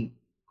movie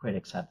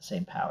critics have the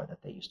same power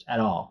that they used to at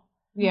all.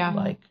 Yeah.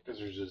 Like Because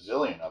there's a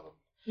zillion of them.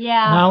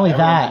 Yeah. Not only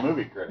Everyone's that, a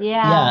movie critic.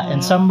 Yeah. yeah,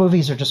 and some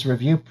movies are just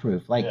review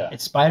proof. Like Yeah.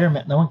 it's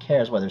Spider-Man. No one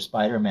cares whether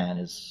Spider-Man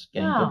is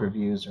getting No. good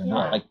reviews or Yeah.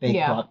 not. Like big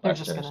Yeah, blockbusters. they're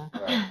just gonna.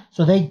 Right.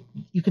 So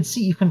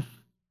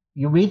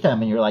you read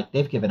them and you're like,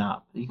 they've given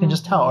up. You can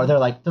just tell, or they're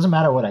like, doesn't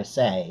matter what I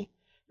say.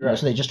 You know, Right.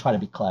 so they just try to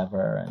be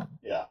clever and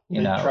Yeah.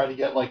 You They know. try to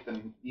get like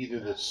either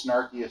the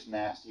snarkiest,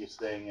 nastiest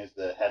thing as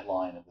the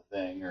headline of the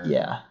thing, or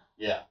yeah,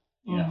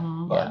 you know,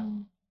 Mhm. but yeah,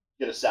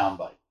 get a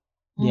soundbite.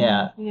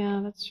 yeah. Yeah,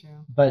 that's true.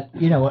 But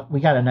you know what? We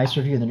got a nice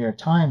review in the New York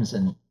Times,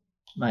 and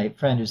my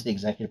friend, who's the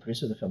executive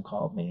producer of the film,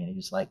 called me, and he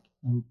was like,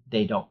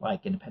 "They don't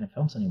like independent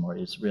films anymore.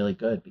 It's really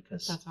good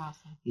because That's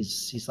awesome.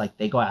 he's like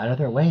they go out of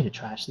their way to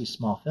trash these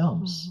small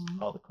films.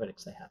 Mhm. All the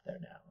critics they have there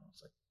now." And I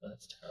was like, oh,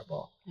 "That's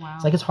terrible." Wow.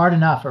 It's like it's hard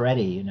enough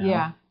already, you know,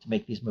 Yeah. to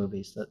make these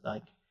movies that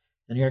like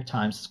the New York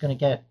Times is gonna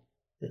get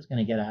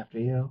after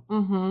you.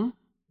 Mm-hmm.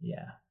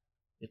 Yeah,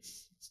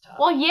 it's tough.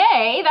 Well,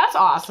 yay! That's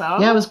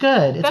awesome. Yeah, it was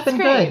good. It's That's been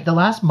great. good. The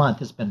last month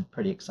has been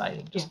pretty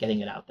exciting, just Yeah. getting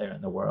it out there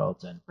in the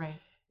world. And Right.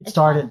 it It's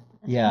started, fun.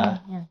 It's yeah,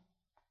 fun, yeah.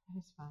 That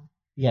is fun.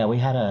 yeah. We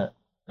had a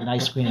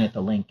nice screening at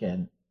the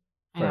Lincoln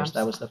I know, first.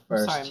 That was the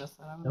first. Sorry, I missed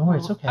that. Don't worry,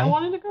 it's okay. I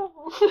wanted to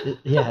go.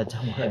 Yeah,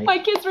 don't worry. My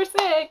kids were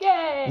sick.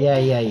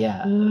 Yay!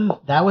 Yeah.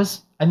 That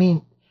was, I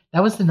mean,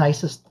 that was the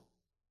nicest,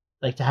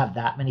 like to have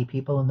that many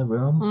people in the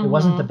room. It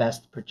wasn't Mhm. the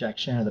best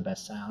projection or the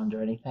best sound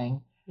or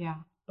anything, Yeah.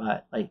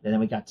 but like, and then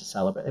we got to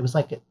celebrate. It was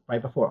like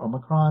right before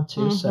Omicron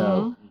too. Mm-hmm.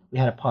 So we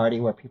had a party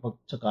where people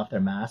took off their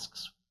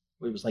masks.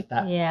 It was like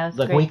that. Yeah, it was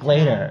Like, great week time.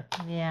 later.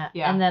 Yeah.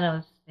 Yeah. And then it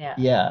was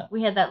Yeah.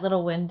 we had that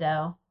little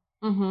window.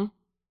 Mm-hmm.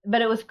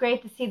 But it was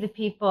great to see the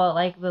people,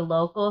 like the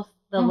locals,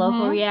 the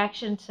local Mhm.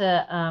 reaction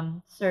to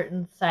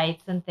certain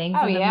sites and things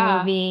Oh, in the yeah.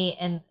 movie,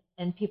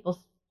 and people,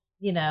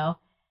 you know,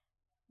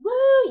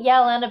 woo,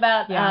 yelling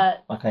about Yeah.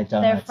 Buckeye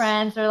their Donuts.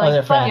 friends or Oh, like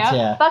their friends, Yep.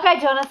 yeah. Buckeye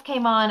Donuts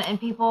came on and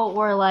people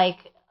were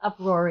like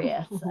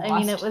uproarious. I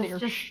mean, it Lost was their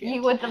just shit.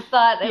 you wouldn't have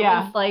thought it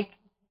Yeah. was like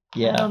I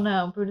Yeah. don't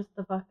know, Brutus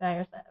the Buckeye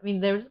or something. I mean,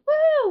 there was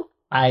woo.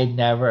 I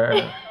never.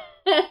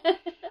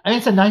 I mean,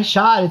 it's a nice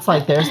shot. It's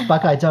like there's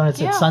Buckeye Donuts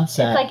Yeah. at It's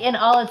sunset. like in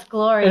all its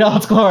glory. in all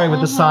its glory with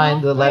the Mhm.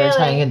 sign, the letters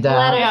Really, hanging down.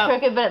 Letters Yeah.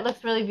 crooked, but it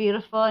looks really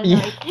beautiful. And Yeah.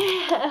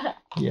 like,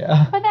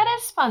 Yeah. But that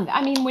is fun.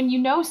 I mean, when you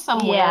know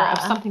somewhere Yeah. of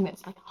something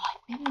that's like, oh,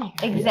 I've been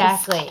there.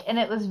 exactly. And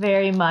it was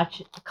very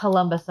much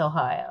Columbus,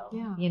 Ohio.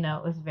 Yeah. You know,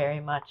 it was very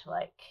much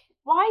like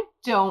Why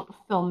don't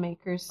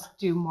filmmakers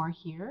do more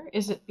here?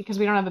 Is it because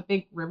we don't have a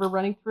big river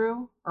running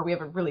through, or we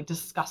have a really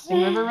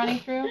disgusting river running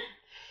through?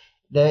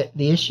 The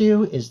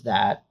issue is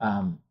that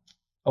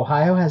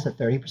Ohio has a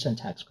 30%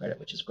 tax credit,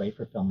 which is great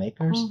for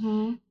filmmakers,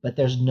 Mm-hmm. but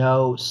there's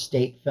no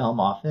state film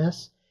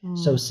office.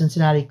 So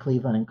Cincinnati,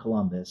 Cleveland, and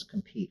Columbus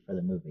compete for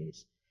the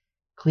movies.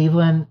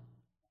 Cleveland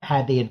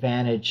had the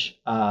advantage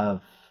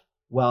of,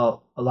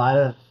 well, a lot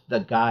of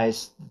the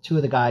guys, two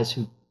of the guys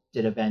who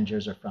did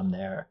Avengers are from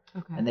there,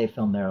 okay. and they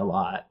filmed there a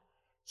lot.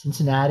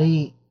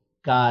 Cincinnati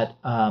got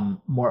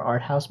more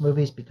art house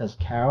movies because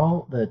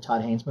Carol, the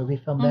Todd Haynes movie,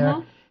 filmed there,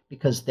 Mhm.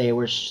 because they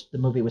were the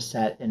movie was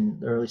set in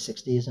the early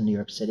 60s in New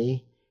York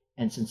City,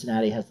 and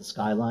Cincinnati has the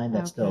skyline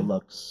that still Okay.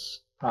 looks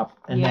proper.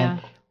 And Yeah.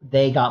 then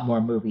they got more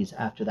movies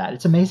after that.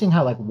 It's amazing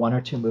how like one or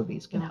two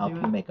movies can They'll help do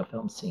you it. make a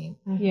film scene.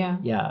 Yeah.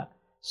 Yeah.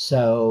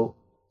 So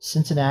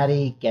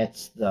Cincinnati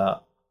gets the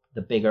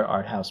bigger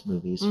art house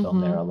movies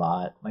filmed Mhm. there a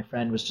lot. My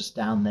friend was just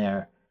down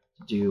there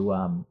to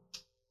do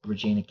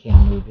Regina King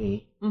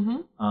movie.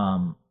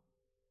 Mm-hmm.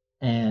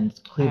 And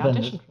I Cleveland.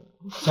 auditioned for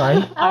them. Sorry.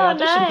 I oh,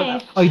 auditioned for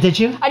nice. them. Oh, did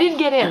you? I didn't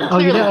get in. Oh,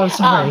 you Clearly. did? Oh,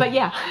 sorry. But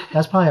yeah,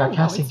 That's probably our No,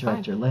 casting it's fine.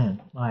 director,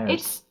 Lynn Myers.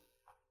 it's.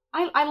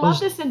 I love Was-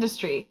 this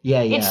industry.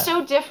 yeah. It's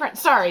so different.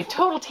 Sorry,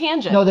 total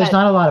tangent. No, there's but-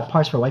 not a lot of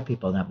parts for white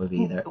people in that movie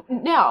either.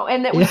 No,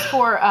 and that was Yeah.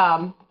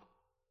 for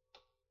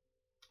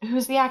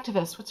who's the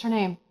activist? What's her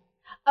name?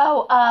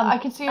 Oh, I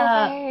can see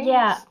her face.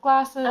 yeah.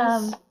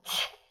 Glasses.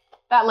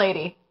 That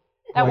lady.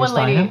 That Gloria one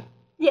lady. Steinem?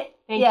 Yeah.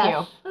 Thank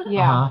yes. you.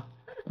 Yeah. Uh-huh.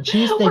 And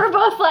they We're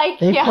both like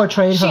Yeah.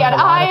 portrayed her She in had a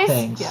lot eyes. of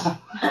things. Yeah.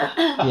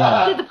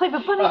 Yeah. did the Playboy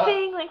Bunny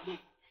thing, like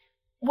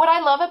What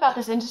I love about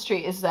this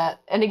industry is that,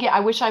 and again, I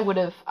wish I would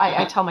have,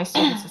 I tell my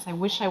students this, I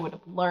wish I would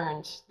have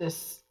learned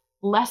this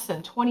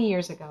lesson 20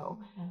 years ago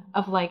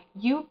of like,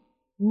 you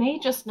may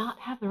just not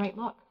have the right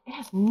look. It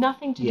has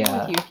nothing to do Yeah.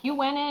 with you. If you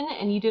went in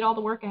and you did all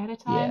the work ahead of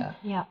time Yeah.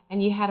 yeah.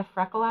 and you had a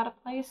freckle out of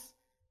place,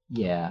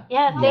 Yeah.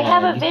 Yeah, they Yeah,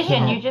 have a you vision.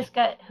 can't You just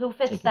got who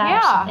fits take it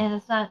that, personally. and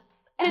it's not.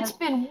 and it's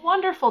been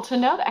wonderful to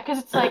know that because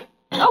it's like,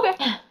 okay,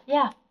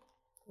 Yeah,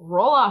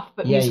 roll off.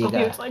 But Yeah, musical you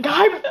theater, got- it's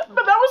like,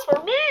 but that was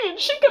for me. And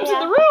she comes in Yeah.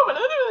 the room and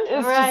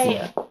it's right,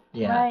 just,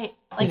 Yeah. right.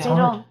 Like It's they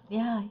hard. don't.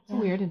 Yeah, it's a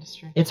weird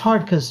industry. It's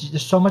hard because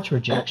there's so much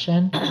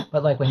rejection,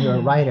 but like when you're a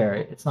writer,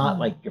 it's not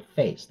like your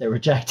face they're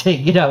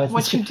rejecting. You know, it's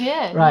What you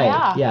did.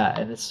 right. Yeah.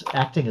 And it's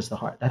acting is the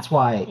hard. That's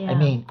why. Yeah. I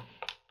mean,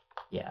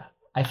 yeah,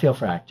 I feel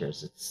for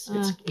actors.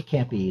 It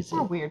can't be easy.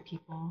 We're weird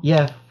people.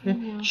 Yeah,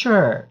 Yeah.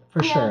 sure,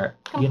 for Yeah, sure.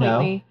 Completely. You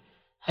know,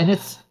 and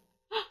it's.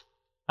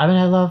 I mean,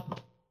 I love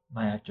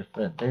my actor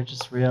friends. They're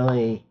just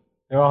really.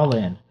 They're all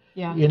in.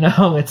 Yeah. You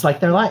know, it's like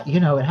they're like, you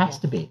know, it has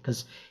to be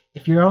because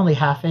if you're only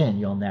half in,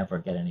 you'll never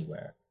get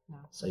anywhere. No.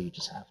 So you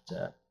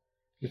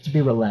have to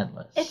be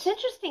relentless. It's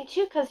interesting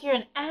too because you're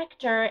an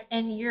actor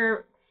and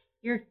your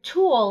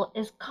tool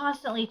is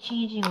constantly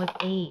changing with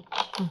age.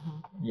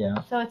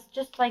 Yeah. So it's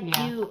just like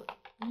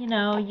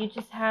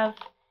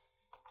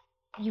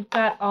you've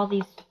got all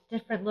these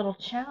different little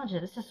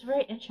challenges. It's just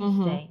very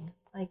interesting.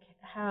 Like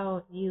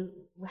how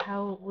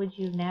would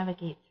you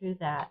navigate through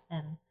that?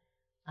 And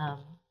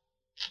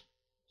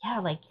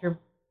like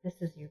this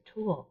is your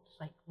tool. It's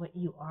like what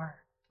you are.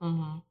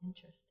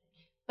 Interesting.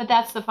 But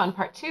that's the fun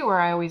part too, where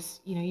I always,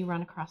 you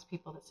run across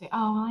people that say,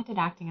 "Oh, well, I did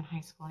acting in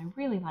high school. I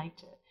really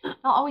liked it." And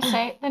I'll always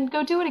say, "Then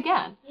go do it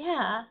again."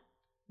 Yeah.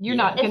 You're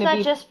not going to be.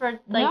 It's not just for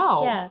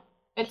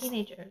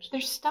teenagers.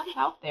 There's stuff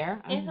out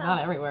there. I mean,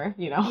 not everywhere,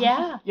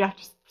 Yeah. You have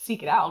to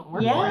seek it out and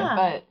work for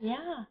it.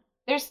 But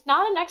there's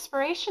not an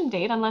expiration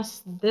date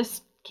unless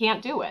this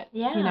can't do it.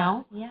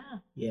 Yeah.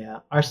 Yeah.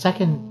 Our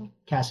second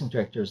casting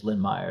director is Lynn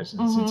Myers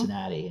in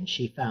Cincinnati, and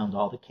she found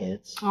all the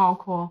kids. Oh,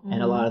 cool.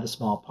 And a lot of the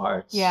small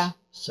parts. Yeah.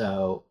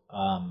 So.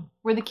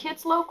 Were the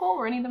kids local?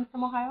 Were any of them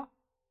from Ohio?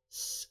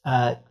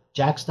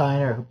 Jack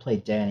Steiner, who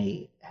played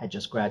Danny, had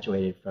just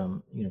graduated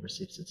from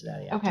University of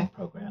Cincinnati acting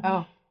program.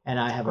 Oh. And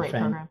I have a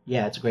friend. Program.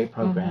 Yeah, it's a great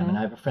program, and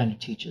I have a friend who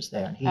teaches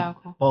there, and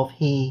cool. both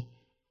he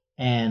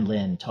and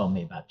Lynn told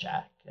me about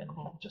Jack, and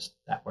just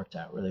that worked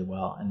out really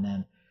well. And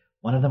then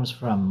one of them was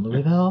from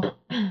Louisville,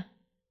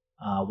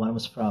 one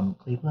was from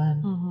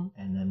Cleveland,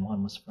 and then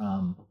one was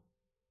from,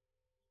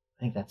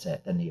 I think that's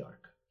it, then New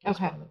York.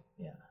 Okay.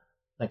 Yeah.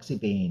 Lexi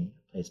Bean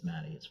plays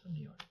Maddie, is from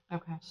New York.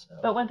 Okay. So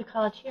But went to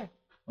college here.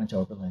 went to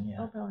Oberlin,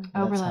 yeah.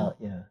 Oberlin.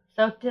 Yeah.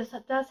 So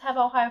it does have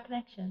Ohio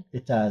connection.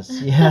 It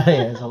does. Yeah,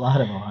 there's a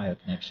lot of Ohio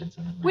connections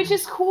in the movie. Which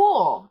is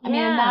cool. I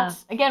mean, Yeah.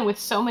 that's, again, with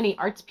so many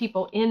arts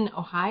people in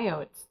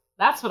Ohio,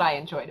 that's what I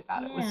enjoyed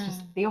about it, was Yeah.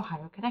 just the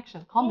Ohio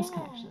connection, Columbus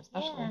connection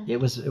especially. It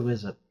was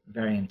a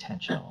very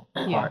intentional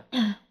Yeah. part.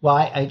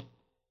 Well,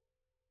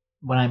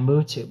 when I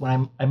moved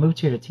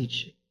here to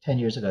teach 10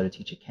 years ago to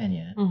teach at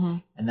Kenya,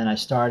 and then I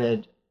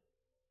started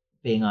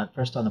being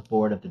first on the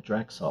board of the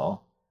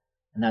Drexel,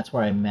 and that's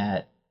where I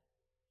met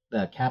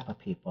the Kappa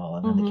people,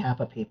 and then the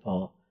Kappa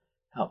people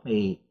helped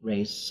me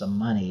raise some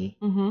money,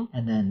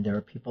 and then there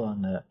were people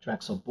on the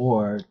Drexel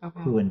board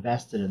who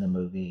invested in the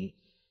movie,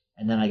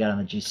 and then I got on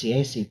the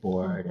GCAC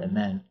board, and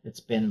then it's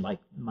been like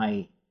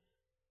my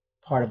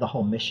part of the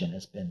whole mission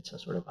has been to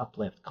sort of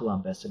uplift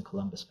Columbus and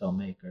Columbus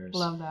filmmakers.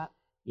 Love that.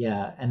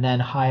 Yeah, and then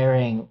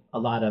hiring a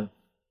lot of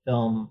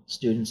film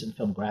students and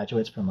film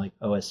graduates from like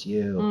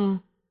OSU.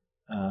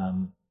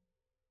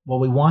 Well,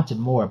 we wanted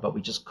more, but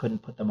we just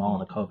couldn't put them all in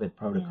the COVID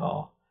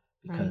protocol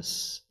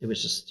because it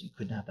was just, you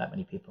couldn't have that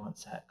many people on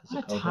set because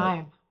of What a COVID.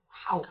 time.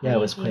 Wow. Yeah, it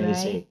was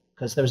crazy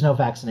because there was no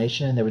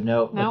vaccination. There was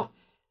no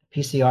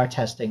PCR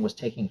testing was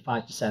taking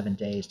 5 to 7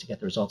 days to get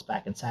the results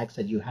back, and SAG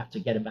said you have to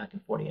get them back in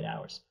 48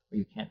 hours or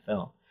you can't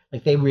film.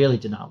 Like they really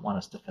did not want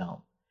us to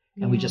film,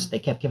 and they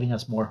kept giving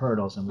us more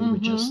hurdles, and we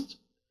would just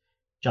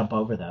jump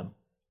over them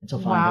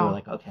until finally they were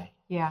like, okay,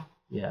 yeah.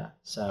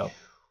 So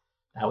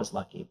that was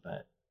lucky,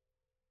 but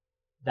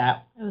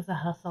it was a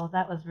hustle.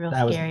 That was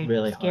that scary. Was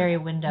really scary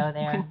hard. window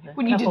there.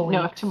 When you didn't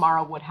know if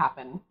tomorrow would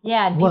happen.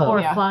 Yeah, and people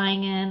were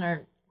flying in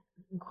or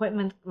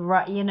equipment.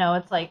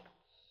 It's like.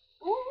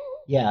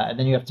 Yeah, and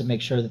then you have to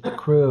make sure that the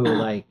crew,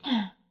 like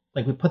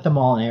we put them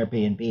all in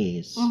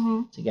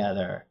Airbnbs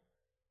together,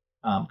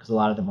 because a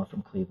lot of them were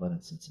from Cleveland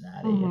and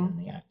Cincinnati, and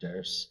the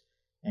actors,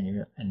 and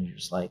you're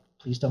just like,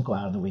 please don't go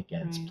out on the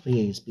weekends.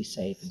 Please be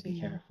safe and be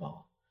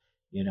careful,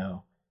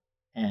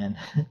 and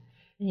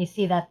you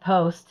see that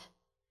post.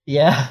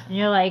 Yeah. And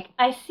you're like,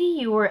 I see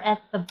you were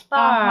at the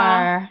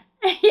bar.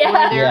 Yeah.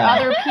 Were there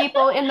other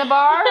people in the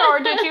bar, or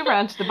did you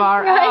rent the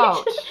bar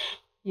out?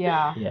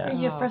 Yeah. Were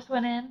you the first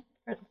one in?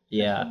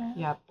 Yeah.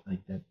 Yep.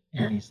 Like that.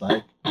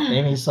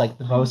 Amy's like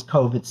the most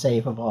COVID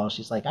safe of all.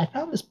 She's like, I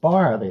found this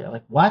bar. They're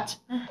like, what?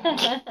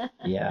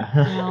 Yeah.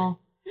 No.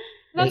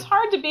 That's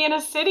hard to be in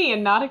a city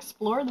and not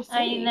explore the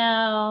city. I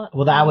know.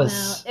 Well,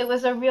 it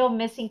was a real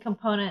missing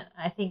component,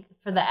 I think,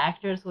 for the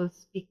actors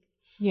was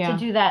to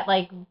do that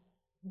like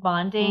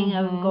bonding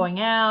of going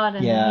out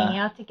and hanging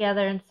out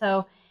together. And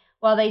so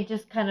while they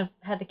just kind of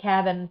had the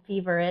cabin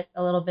fever it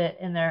a little bit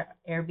in their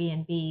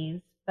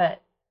Airbnbs,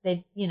 but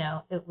they,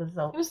 it was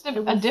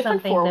a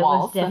different four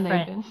walls than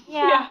they've been.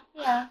 Yeah.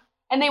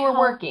 And they were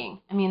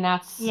working. I mean,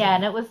 that's... Yeah,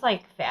 and it was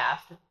like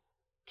fast,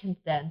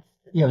 condensed.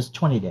 Yeah, it was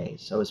 20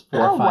 days, so it was 4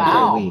 or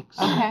 5 day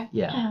weeks. Okay.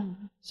 Yeah.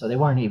 So they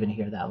weren't even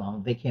here that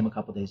long. They came a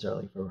couple days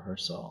early for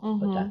rehearsal,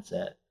 but that's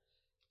it.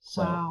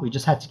 So we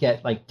just had to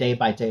get, like, day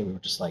by day, we were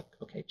just like,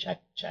 okay,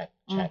 check.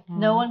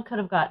 No one could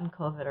have gotten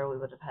COVID or we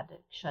would have had to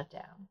shut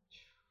down.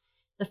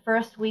 The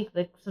first week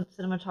the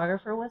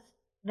cinematographer was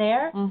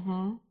there,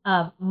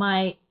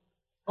 my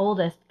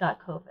oldest got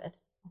COVID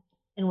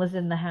and was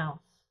in the house.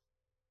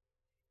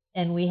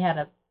 And we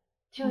had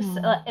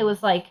it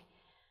was like,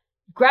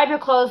 grab your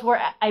clothes.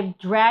 I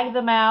dragged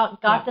them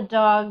out, got the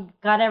dog,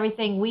 got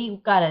everything. We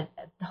got a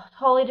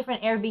totally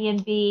different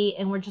Airbnb,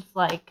 and we're just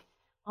like,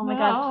 oh my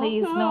God,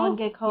 please, no one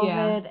get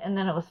COVID. And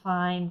then it was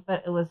fine,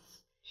 but it was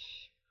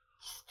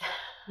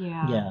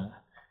Yeah.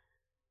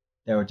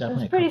 there were It was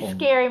definitely a pretty couple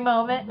scary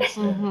moment. moments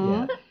there.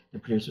 Mhm. Yeah, the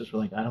producers were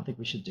like, "I don't think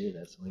we should do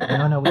this." I'm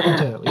like, no, we can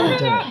do it. We can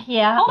do it.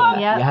 Yeah. Hold on.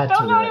 Yeah. You had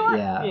Don't to, go anywhere.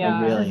 yeah, Yeah.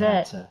 we really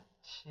This is had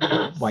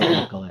it. to white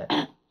knuckle it.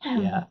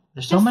 Yeah,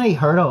 there's so Just- many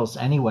hurdles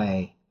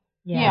anyway,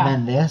 Yeah.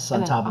 and then this on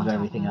And then top on of top of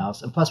everything it.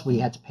 else, and plus we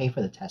had to pay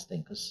for the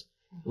testing because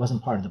it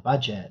wasn't part of the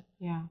budget.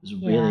 Yeah. It was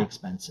really Yeah.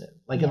 expensive.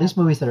 Like Yeah. at least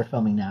movies that are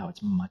filming now,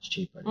 it's much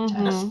cheaper to Mhm.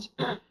 test.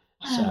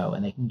 So,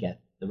 and they can get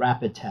the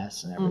rapid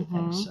tests and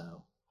everything. Mhm.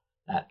 So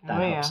that Oh,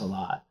 yeah. helps a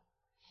lot.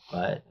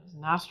 But Those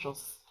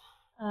nostrils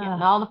Ugh.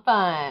 getting all the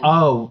fun.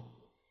 oh,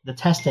 the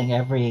testing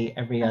every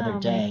other Oh, my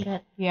day.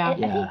 God. Yeah. I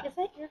Yeah. think, is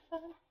that your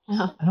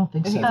phone? I don't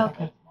think so. Oh,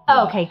 okay.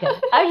 Oh, okay, good.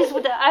 I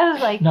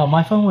was like, No,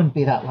 my phone wouldn't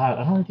be that loud.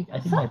 I think my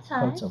Sometimes.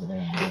 coat's over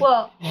there.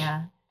 well,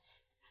 yeah.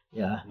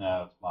 Yeah,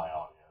 No, it's my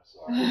audio.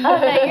 Sorry. Oh,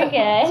 no, you're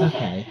it's good.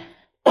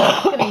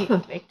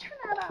 okay. Turn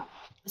that off.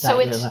 Is So that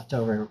your it's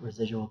leftover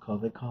residual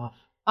COVID cough?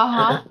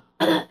 uh-huh.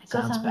 It goes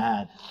Sounds on.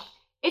 bad.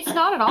 It's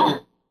not at all.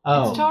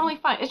 Oh, It's totally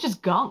fine. It's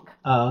just gunk.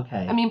 oh,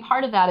 okay. I mean,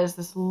 part of that is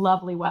this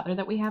lovely weather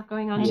that we have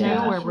going on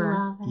Yeah. too, where She we're,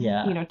 love it.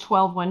 yeah,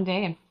 12 one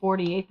day and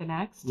 48 the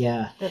next.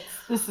 yeah,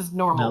 This is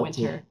normal Melty.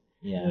 winter.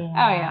 yeah. Oh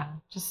yeah.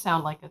 Just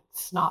sound like a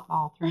snot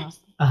ball through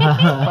most. It's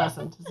Yeah.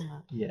 pleasant, isn't it?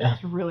 Yeah.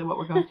 That's really what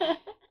we're going.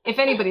 If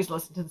anybody's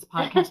listened to this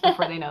podcast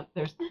before, they know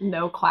there's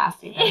no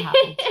classy that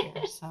happens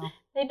here. So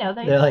They know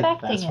they're, They're like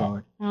expecting fast it.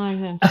 forward.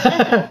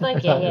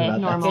 Like, yeah, Talking yeah. about that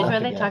normal. Here's stuff where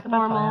they again. talk about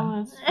normal.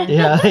 plans. It's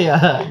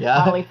Yeah.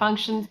 bodily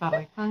functions.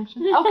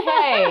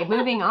 Okay,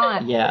 moving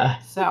on. Yeah.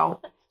 So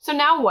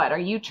now what? Are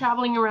you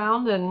traveling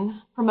around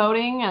and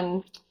promoting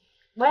and?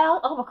 Well,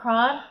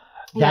 Omicron.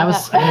 Yeah, That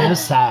was that- I mean, it was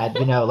sad,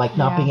 like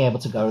not Yeah. being able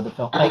to go to the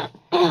film. Like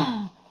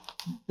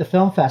the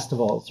film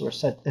festivals were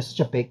such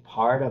a big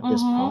part of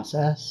this Mhm.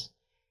 process.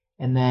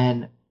 And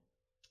then,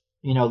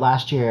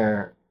 last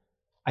year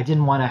I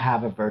didn't want to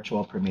have a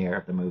virtual premiere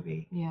of the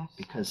movie Yes.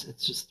 because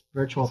it's just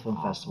virtual It's film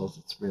awful. festivals.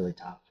 It's really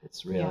tough.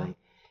 It's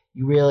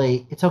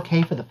really, it's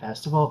okay for the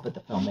festival, but the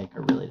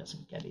filmmaker really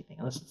doesn't get anything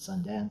unless it's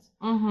Sundance.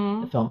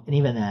 Mm-hmm. The film, and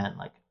even then,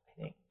 I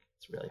think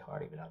it's really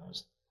hard even on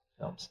those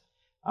films.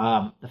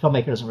 The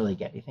filmmaker doesn't really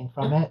get anything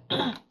from it.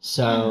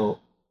 So,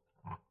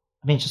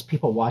 I mean, it's just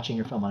people watching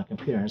your film on a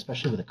computer, and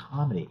especially with a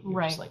comedy.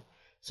 You're just Right. like,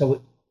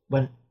 so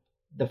when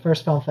the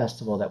first film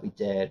festival that we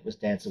did was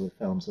Dancing with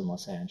Films in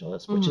Los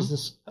Angeles, which is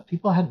this,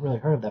 people hadn't really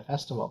heard of that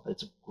festival, but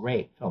it's a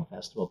great film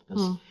festival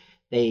because Mm.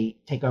 they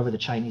take over the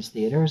Chinese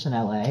theaters in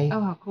LA,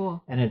 Oh, how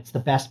cool. and it's the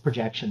best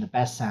projection, the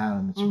best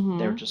sound. Mhm.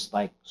 They're just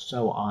like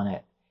so on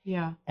it.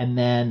 Yeah. And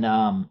then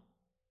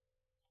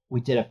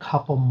we did a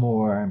couple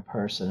more in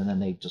person, and then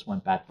they just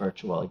went back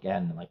virtual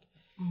again. Like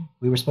Mm.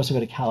 we were supposed to go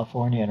to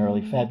California in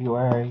early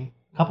February,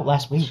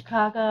 last week.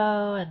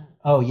 Chicago, and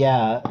Oh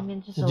yeah, I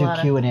mean, just to a do lot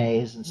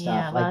Q&As and of stuff.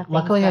 yeah, a lot like of things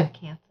luckily, got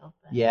canceled.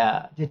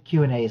 But, did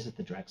Q&As at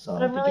the Drexel.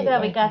 but at I'm the really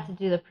glad we Gateway. got to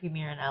do the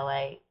premiere in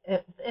LA.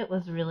 It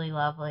was really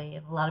lovely,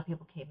 and a lot of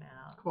people came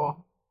out.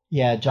 Cool.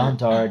 Yeah, John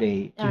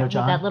Doherty. Do you know With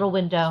John? that little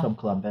window. From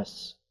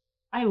Columbus.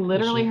 I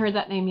literally she- heard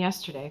that name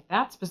yesterday.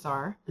 That's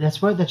bizarre.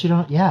 That's right. That you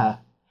don't. Yeah.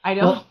 I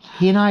don't. Well,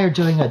 he and I are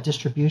doing a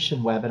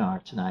distribution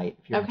webinar tonight.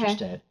 If you're Okay.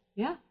 interested.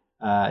 Yeah.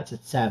 It's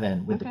at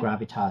 7 with the Okay.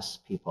 Gravitas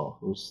people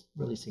who's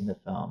releasing the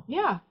film.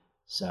 Yeah.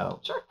 So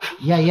Sure.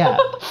 yeah.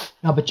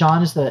 No, but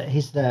John is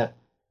he's the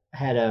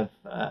head of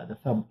the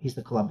film. He's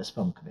the Columbus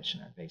Film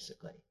Commissioner,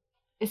 basically.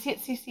 Is he at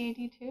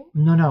CCAD too?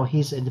 No,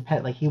 he's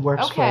independent. Like he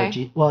works Okay.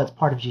 for it's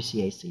part of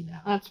GCAC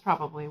now. That's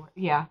probably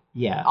yeah.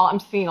 Yeah, I'm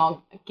seeing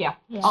all Yeah.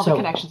 all the So-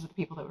 connections of the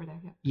people that were there.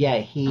 Yeah.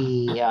 yeah.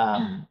 He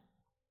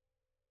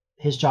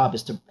his job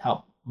is to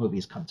help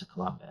movies come to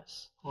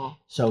Columbus. Cool.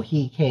 So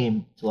he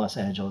came to Los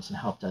Angeles and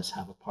helped us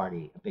have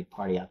a big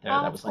party out there. Oh,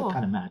 that that's was like cool.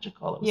 kind of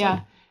magical. It was Yeah.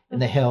 like in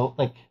the hill,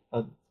 like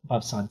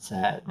above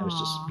sunset. It was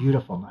just Aw. a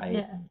beautiful night.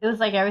 Yeah, it was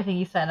like everything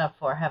you sign up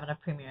for having a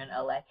premiere in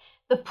LA.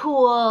 The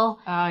pool,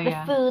 Oh the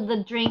yeah. food,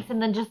 the drinks,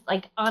 and then just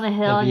like on a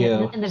hill and,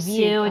 view. and the See-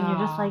 view, and you're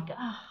just oh. like,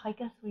 oh, I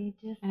guess we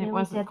just And it really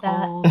wasn't did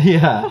that. cold.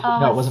 Yeah. Oh,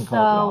 No, it it's wasn't so cold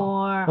at all.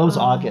 warm. Well, it was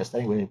Oh. August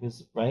anyway. It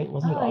was right,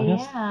 wasn't it Oh,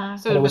 August? yeah.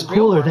 So But it was been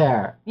real cooler warm.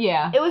 there.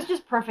 Yeah. It was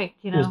just perfect,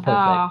 you It was know. perfect.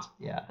 Oh.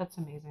 Yeah, That's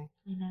amazing.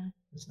 You know.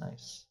 it was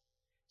nice.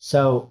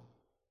 So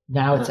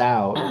now it's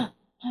out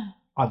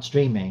on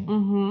streaming.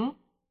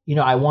 Mm-hmm.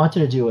 I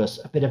wanted to do a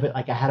bit of it.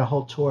 Like I had a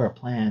whole tour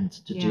planned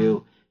to Yeah.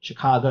 do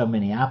Chicago,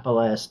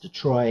 Minneapolis,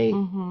 Detroit,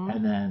 Mm-hmm.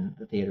 and then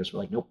the theaters were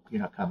like, "Nope, you're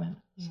not coming."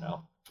 Yeah.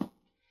 So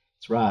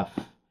it's rough,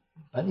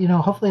 but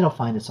hopefully it'll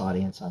find its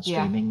audience on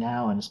Yeah. streaming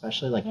now, and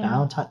especially like Yeah.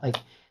 Valentine,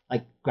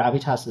 like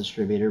Gravitas, the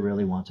distributor,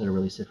 really wanted to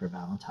release it for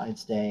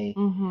Valentine's Day.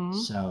 Mm-hmm.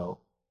 So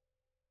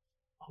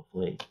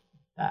hopefully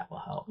that will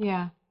help.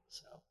 Yeah.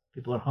 So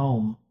people at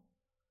home,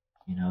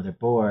 they're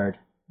bored.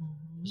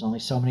 There's only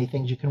so many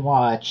things you can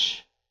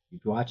watch.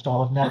 You've watched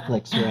all of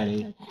Netflix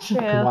already. That's You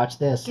can true. watch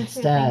this Gets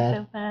through things instead.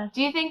 so fast.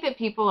 Do you think that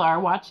people are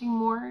watching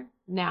more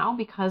now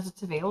because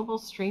it's available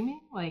streaming?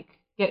 Like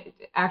get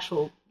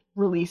actual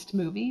released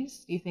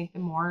movies? Do you think the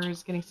more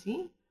is getting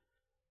seen?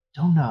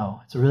 Don't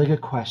know. It's a really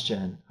good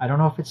question. I don't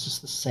know if it's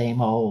just the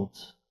same old,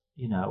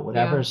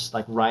 whatever's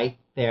like right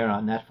there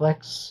on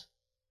Netflix.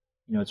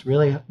 it's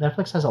really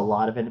Netflix has a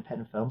lot of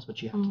independent films,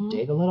 but you have to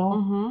dig a little.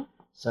 Mm-hmm.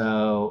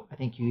 So I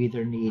think you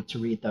either need to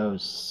read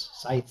those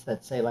sites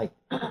that say like,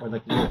 or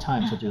like the New York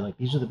Times will do like,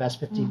 these are the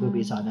best 15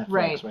 movies on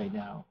Netflix right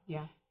now.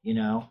 Yeah.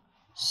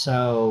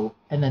 So,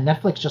 and then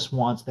Netflix just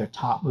wants their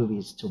top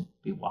movies to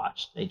be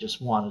watched. They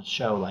just want to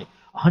show like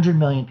 100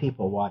 million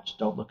people watch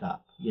Don't Look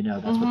Up.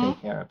 That's what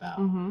they care about.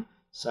 Mm-hmm.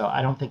 So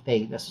I don't think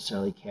they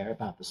necessarily care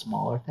about the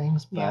smaller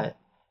things, but Yeah.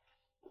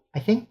 I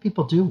think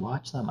people do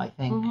watch them. I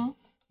think,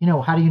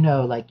 Mm-hmm. how do you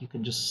know, like you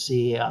can just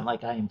see on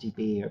like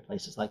IMDb or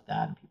places like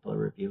that and people are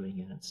reviewing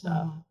it and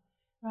stuff.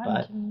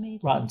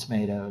 Rotten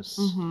Tomatoes.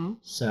 Mm-hmm.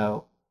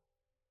 So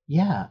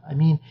yeah, I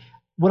mean,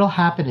 what'll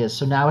happen is,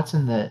 so now it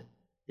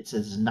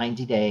says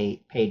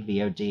 90-day paid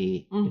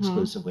VOD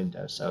exclusive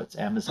window. So it's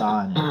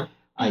Amazon and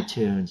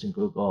iTunes and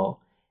Google.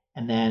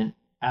 And then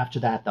after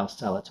that, they'll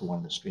sell it to one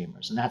of the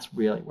streamers. And that's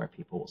really where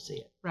people will see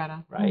it. Right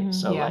on. Right. Mhm.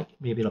 So Yeah. like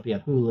maybe it'll be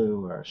on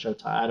Hulu or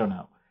Showtime. I don't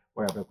know,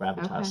 wherever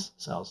Gravitas Okay.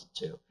 sells it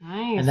to.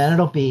 Nice. And then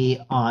it'll be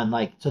on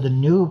like, so the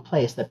new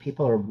place that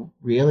people are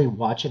really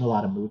watching a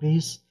lot of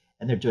movies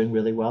and they're doing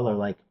really well are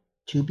like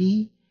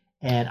Tubi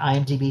and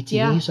IMDb TV.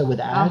 Yeah. So with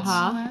ads,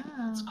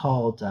 Uh-huh. it's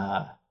called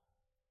SVOD.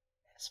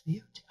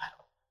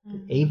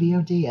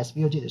 AVOD,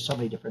 SVOD. There's so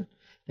many different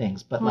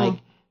things, but like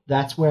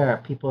that's where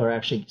people are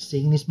actually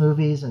seeing these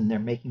movies and they're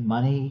making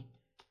money.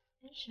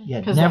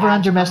 Yeah, 'Cause the never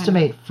ads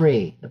underestimate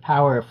free. The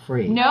power of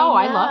free. No,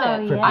 I I love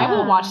know, it. For I will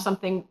people. watch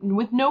something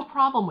with no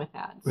problem with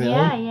ads. Really?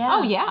 Yeah, yeah.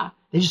 Oh yeah,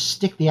 They just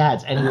stick the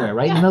ads anywhere,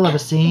 right in the middle of a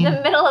scene. In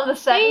the middle of the they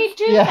sentence.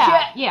 do Yeah.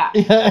 that. Yeah.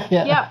 Yeah,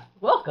 yeah. Yep.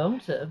 Welcome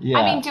to. Yeah.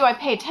 I mean, do I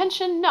pay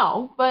attention?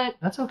 No, but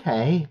That's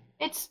okay.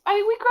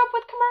 we grew up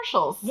with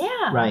commercials.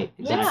 Yeah. Right.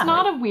 Yeah. It's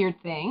not a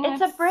weird thing.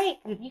 It's a break.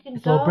 You can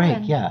It's a go little break.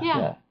 and Yeah. Yeah.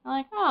 Yeah. I'm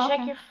like, oh, check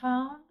okay. your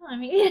phone. I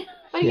mean,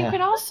 But Yeah. you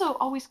could also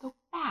always go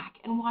back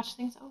and watch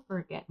things over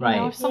again.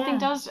 Right. If something Yeah.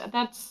 does,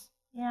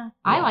 yeah.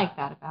 I Yeah. like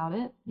that about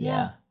it.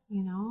 Yeah.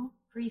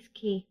 Free's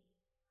key.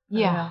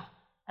 Yeah.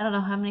 I don't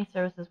know how many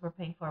services we're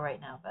paying for right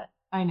now, but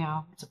I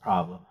know. It's a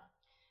problem.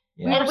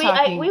 We Yeah. were and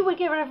talking- we would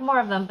get rid of more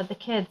of them, but the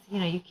kids,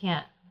 you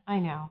can't. I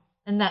know.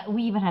 And that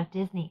we even have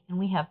Disney, and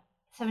we have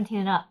 17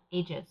 and up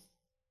ages.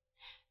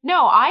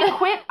 No, I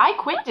quit. I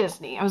quit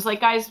Disney. I was like,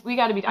 guys, we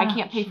got to be. I Oh,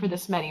 can't pay for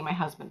this many. My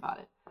husband bought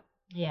it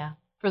Yeah.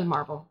 for the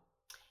Marvel.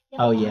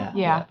 Oh yeah.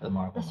 Yeah. For the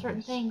Marvel The certain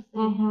movies. things. that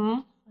you have. Mm-hmm.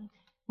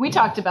 We Yeah.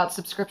 talked about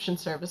subscription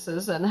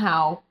services and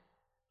how,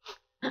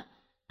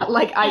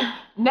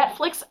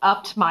 Netflix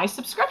upped my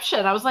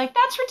subscription. I was like,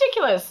 that's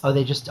ridiculous. Oh,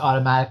 they just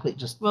automatically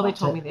just. Well, they upped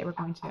told it? me they were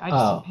going to. I just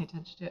Oh. didn't pay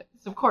attention to it.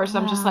 So of course,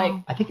 I'm just like,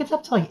 Wow. I think it's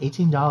up to like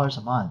 $18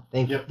 a month.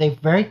 Yep. They've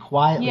very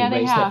quietly Yeah, they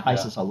raised their have.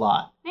 prices a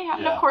lot. they have.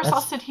 And Yeah. of course, I'll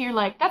That's- sit here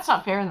like, that's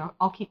not fair, and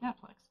I'll keep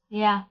Netflix.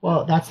 Yeah.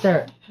 Well, that's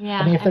their. Yeah.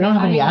 I mean, if they don't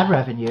have any ad yeah.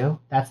 revenue,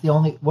 that's the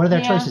only. What are their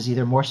Yeah. choices?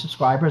 Either more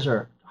subscribers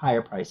or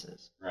higher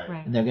prices, Right.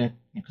 Right. and they're gonna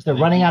because they're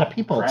They running keep out of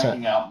people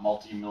cranking to out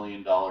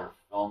multi-million-dollar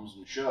films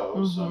and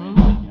shows. So, I mean,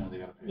 Mhm. they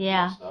got to pay for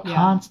Yeah. that stuff. Yeah.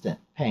 constant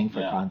paying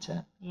for Yeah.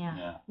 content. Yeah.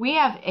 Yeah. We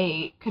have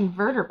a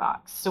converter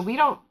box, so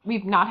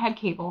we've not had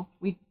cable.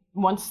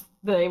 Once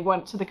they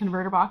went to the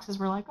converter boxes,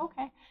 we're like,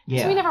 okay.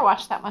 Yeah. So we never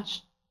watched that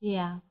much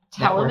Yeah.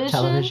 Network television.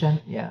 television.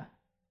 Yeah.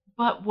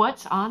 But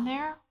what's on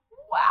there?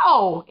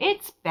 Wow,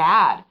 it's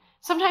bad.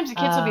 Sometimes the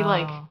kids will be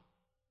like, Oh.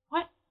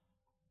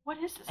 what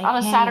is this? I On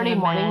a can't Saturday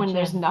even morning when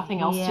there's imagine.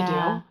 nothing else to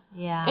Yeah.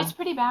 Yeah. do. It's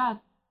pretty bad.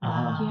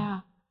 Uh-huh. Yeah.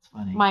 It's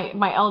funny.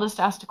 My eldest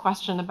asked a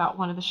question about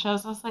one of the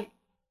shows. I was like,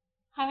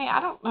 honey, I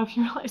don't know if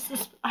you realize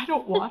this, but I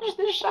don't watch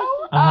this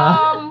show.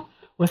 Uh-huh.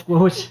 What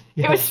was?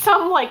 It was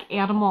some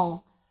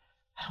animal.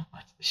 I don't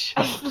watch the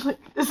show.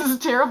 This is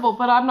terrible,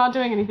 but I'm not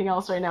doing anything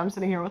else right now. I'm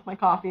sitting here with my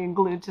coffee and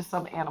glued to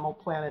some Animal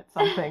Planet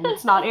something.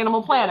 It's not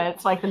Animal Planet.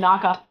 It's like the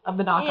knockoff of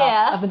the knockoff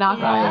Yeah. of the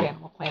knockoff Right. of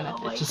Animal Planet.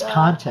 Oh my It's Just God.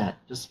 content.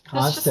 Just just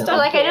constant. So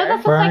like I know this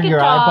looks Burn like a your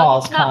dog.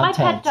 eyeballs It's not my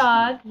content. pet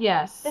dog.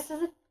 yes. This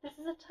is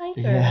a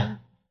tiger. Yeah.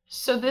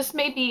 So this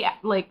may be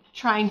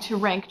trying to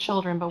rank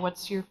children, but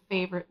what's your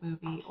favorite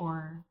movie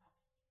or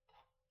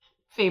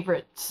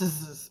favorite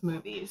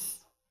movies?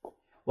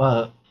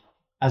 Well,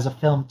 as a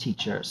film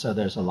teacher, so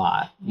there's a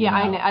lot. you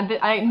Yeah, know.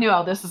 I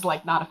know this is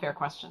not a fair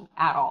question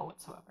at all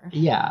whatsoever.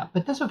 Yeah,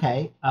 but that's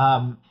okay.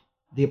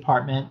 The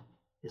Apartment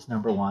is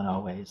number one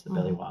always. The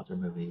Billy Mhm. Wilder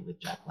movie with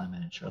Jack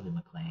Lemmon and Shirley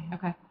MacLaine.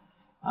 Okay.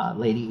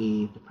 Lady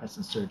Eve, the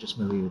Preston Sturges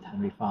movie with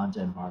Henry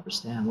Fonda and Barbara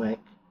Stanwyck.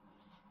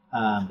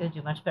 It's gonna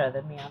do much better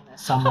than me on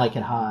this. Some Like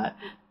It Hot,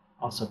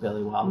 also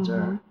Billy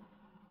Wilder.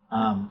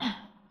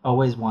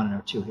 Always one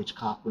or two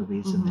Hitchcock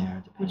movies in Mhm. there.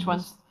 Which depending.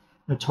 one's?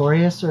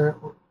 Notorious, or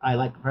I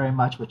like very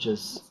much, which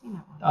is I've seen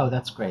that one. oh,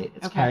 that's great.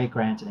 It's Okay. Cary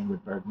Grant and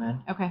Ingrid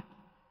Bergman. Okay.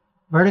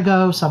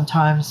 Vertigo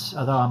sometimes,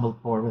 although I'm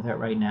bored with it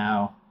right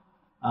now.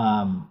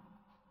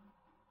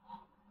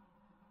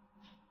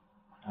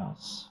 What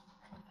else?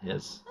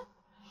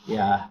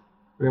 Yeah,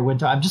 Rear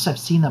Window. I've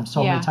seen them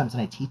so Yeah. many times,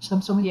 and I teach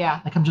them so many.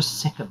 Yeah. Like I'm just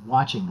sick of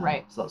watching them.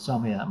 Right. So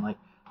many. I'm like,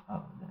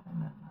 oh.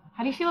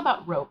 How do you feel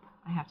about Rope?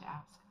 I have to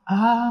ask.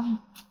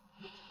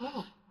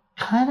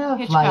 Kind of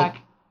Hitchcock.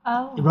 like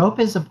Oh. Rope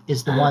is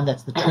the one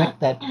that's the trick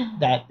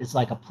that is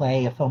like a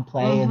film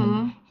play, and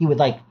Mhm. he would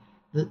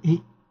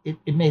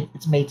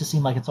it's made to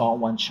seem like it's all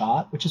one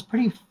shot, which is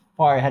pretty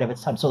far ahead of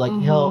its time. So like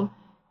Mhm.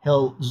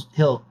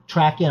 he'll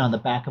track in on the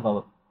back of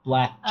a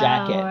black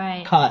jacket,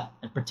 right. cut,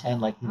 and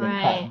pretend like he didn't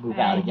cut Right, and move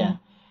out right. again.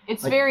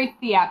 It's Like- very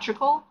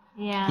theatrical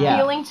Yeah. Yeah.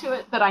 feeling to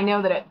it, but I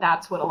know that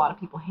that's what a lot of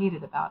people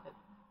hated about it.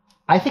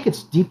 I think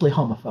it's deeply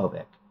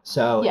homophobic.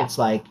 So Yeah. it's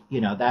like,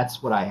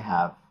 that's what I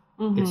have.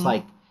 It's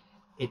Mhm.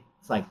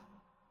 like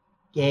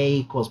gay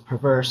equals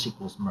perverse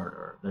equals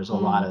murder. There's a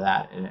lot of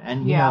that.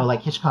 And Yeah.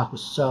 like Hitchcock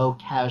was so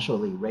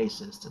casually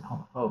racist and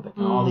homophobic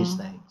and all these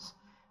Mm. things.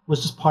 It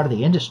was just part of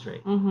the industry.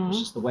 It Mhm. was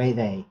just the way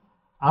they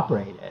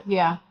operated.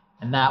 Yeah.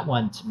 And that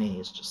one to me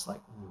is just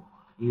like, ooh,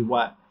 you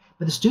what?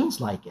 But the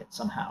students like it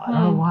somehow. I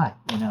don't know why,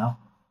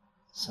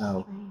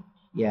 So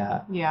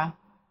yeah. Yeah.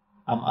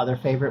 Other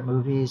favorite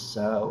movies.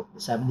 So the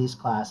 70s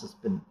class has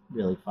been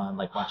really fun,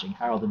 like watching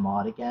Harold and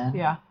Maude again.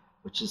 Yeah.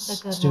 Which is It's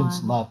a good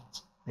students one.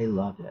 they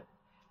loved it.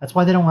 That's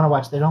why they don't want to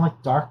watch. They don't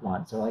like dark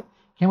ones. They're like,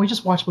 can't we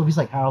just watch movies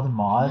like Harold and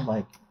Maude?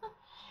 Like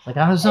I don't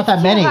know, there's not that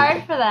It's many. too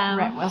hard for them.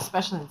 Right. Well,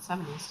 especially in the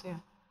 70s too.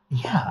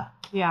 Yeah,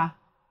 Yeah.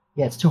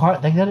 it's too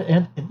hard.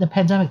 In the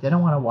pandemic, they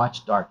don't want to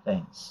watch dark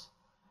things.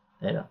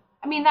 They don't.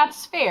 I mean,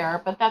 that's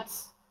fair, but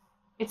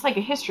it's like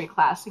a history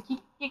class. Like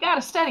you got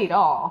to study it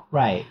all.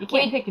 Right. You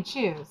can't pick and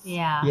choose.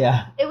 Yeah.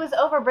 Yeah. It was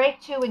over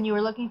break too when you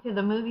were looking through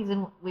the movies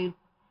and we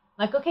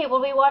like, okay, what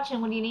are we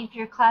watching? What do you need for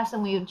your class?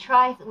 And we would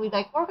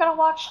we're gonna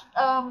watch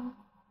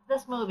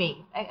this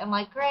movie. I'm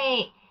like,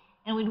 great.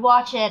 And we'd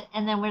watch it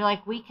and then we're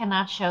like, we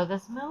cannot show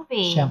this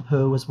movie.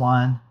 Shampoo was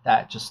one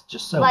that just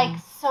so Like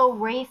so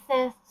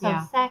racist, so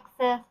Yeah.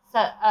 sexist, so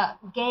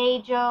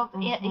gay joke,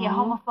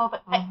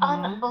 homophobic, Mhm.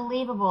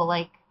 unbelievable.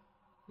 Like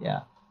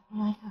yeah.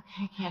 you're like,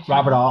 okay, I can't. show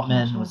Robert this, Altman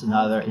can't show was this,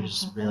 another. It can't was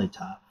just show really this.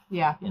 tough.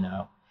 Yeah.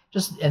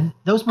 And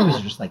those movies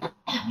are just like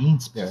mean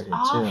spirited too.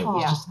 Awful.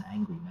 He's Yeah. just an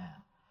angry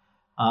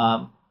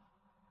man.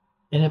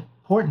 In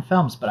important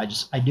films, but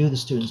I knew the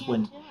students Can't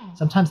wouldn't. do it.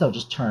 Sometimes they'll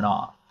just turn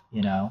off,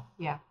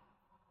 Yeah.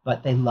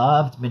 But they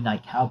loved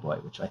Midnight Cowboy,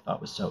 which I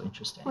thought was so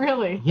interesting.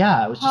 Really?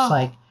 Yeah, it was just Huh.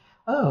 like,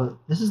 oh,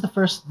 this is the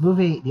first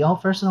movie,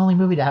 first and only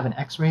movie to have an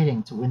X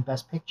rating to win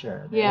Best Picture.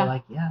 And they Yeah. were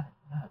like, yeah,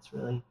 it's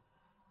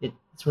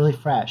really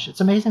fresh.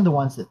 It's amazing the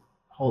ones that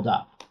hold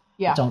up.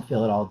 Yeah. That don't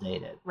feel at all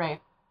dated.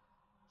 Right.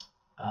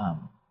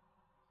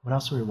 What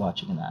else were we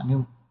watching in that? I mean,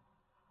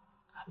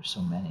 God, there's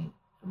so many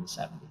from the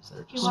 70s that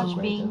are just You so watched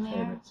great. Being They're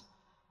There? favorites.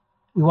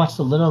 We watched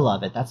a little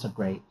of it. That's a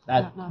great.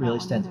 That Don't know that really one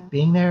stands. either.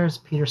 Being There is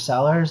Peter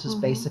Sellers is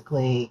Mhm.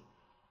 basically.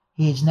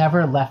 He's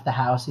never left the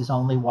house. He's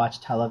only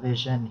watched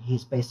television.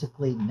 He's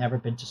basically never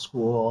been to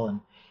school, and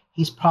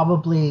he's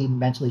probably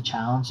mentally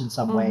challenged in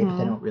some way, but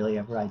they Mhm. don't really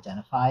ever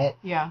identify it.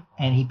 Yeah.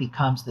 And he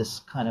becomes this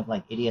kind of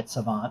like idiot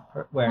savant,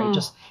 where Hmm.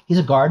 he's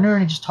a gardener,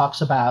 and he just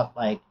talks about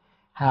like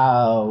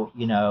how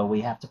we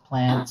have to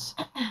plant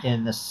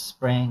in the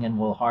spring and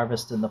we'll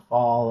harvest in the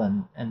fall,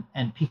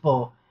 and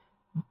people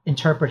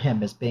interpret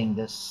him as being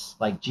this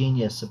like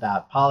genius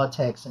about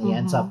politics, and he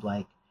ends Mhm. up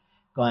like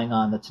going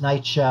on the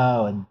Tonight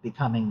Show and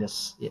becoming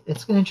this.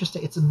 It's an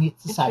interesting. It's a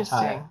satire.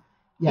 Interesting.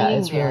 Yeah, Being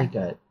it's really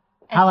There. good.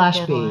 That's Hal a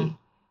good Ashby one.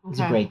 is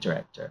a Okay. great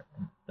director.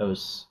 And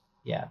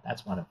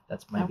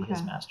that's maybe his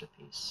Okay.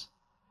 masterpiece.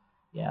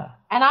 Yeah.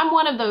 And I'm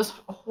one of those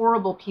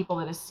horrible people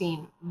that has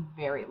seen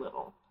very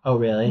little. Oh,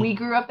 really? We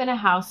grew up in a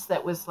house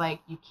that was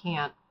like,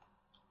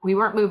 we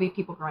weren't movie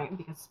people growing up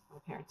because my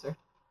parents are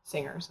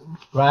singers and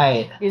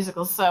Right.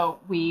 musicals. So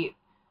we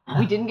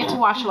didn't get to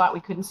watch a lot. We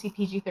couldn't see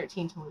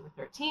PG-13 till we were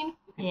 13.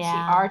 We couldn't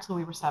Yeah. see R till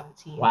we were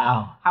 17.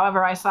 Wow.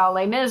 However, I saw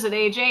Les Mis at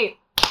age 8.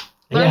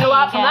 Learned Yeah. a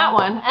lot from that Yeah.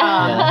 one.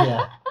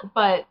 Yeah.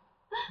 But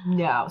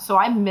no, so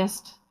I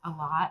missed a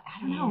lot.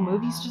 I don't know. Yeah.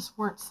 Movies just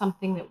weren't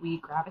something that we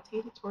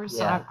gravitated towards.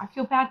 So Yeah. I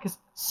feel bad because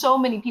so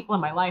many people in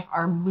my life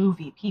are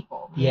movie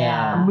people,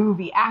 Yeah. are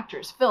movie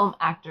actors, film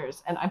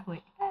actors, and I'm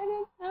like, I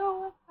didn't know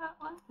what that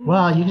was.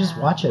 Well, you can just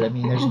Yeah. watch it. I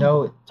mean, there's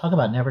no talk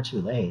about never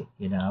too late.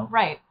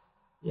 Right,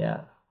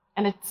 Yeah.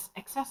 and it's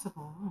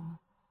accessible.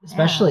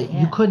 Especially Yeah.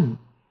 you couldn't.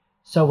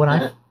 So when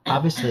I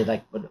obviously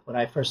like when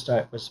I first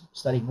was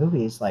studying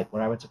movies, like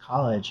when I went to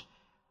college,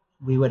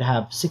 we would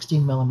have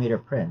 16 millimeter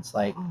prints.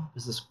 Like it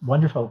was this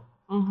wonderful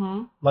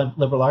Mm-hmm.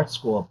 liberal arts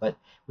school, but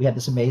we had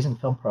this amazing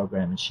film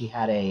program, and she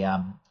had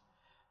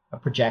a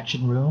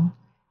projection room,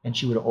 and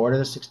she would order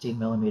the 16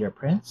 millimeter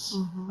prints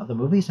Mhm. of the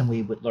movies, and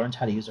we would learn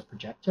how to use a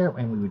projector,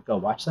 and we would go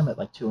watch them at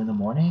like 2 a.m,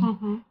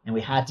 Mm-hmm. and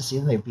we had to see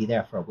them. They'd be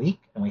there for a week,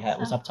 and it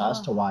was So up to us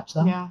cool. to watch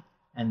them, Yeah,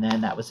 and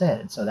then that was it.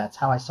 And so that's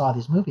how I saw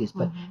these movies.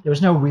 But Mhm. there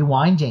was no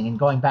rewinding and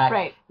going back.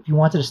 right. If you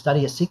wanted to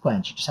study a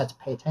sequence, you just had to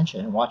pay attention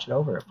and watch it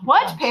over. A few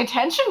What? times. Pay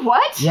attention?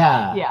 What?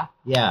 Yeah. Yeah.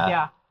 Yeah.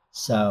 Yeah.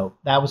 So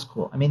that was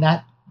cool. I mean,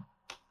 that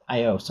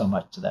I owe so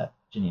much to that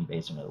Janine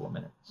Basinger, the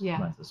woman who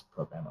Yeah. runs this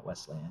program at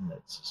Wesleyan.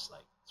 That's just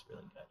like it's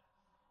really good.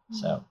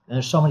 So and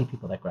there's so many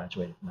people that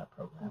graduated from that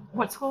program.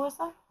 What school was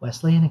that?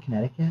 Wesleyan in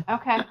Connecticut,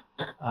 Okay.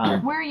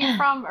 Where are you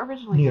from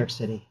originally? New York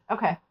City.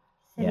 Okay.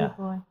 City Yeah.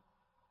 boy.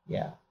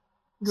 Yeah.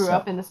 Grew So-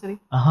 up in the city.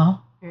 Uh huh.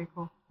 Very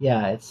cool.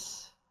 Yeah.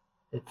 It's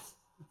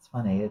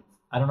funny.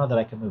 I don't know that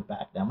I can move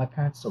back now. My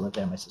parents still live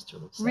there. My sister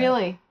lives there.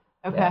 Really?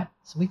 Okay. Yeah.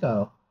 So we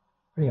go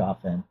pretty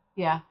often.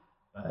 Yeah.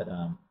 But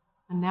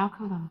And now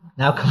Columbus.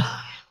 now Columbus.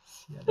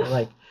 Yeah, they're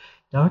like,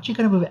 aren't you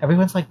going to move?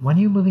 Everyone's like, when are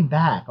you moving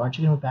back? Aren't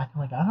you going to move back?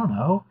 I'm like, I don't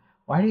know.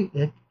 Why do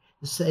you?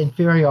 This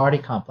inferiority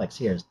complex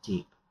here is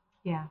deep.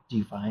 Yeah. Do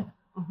you find?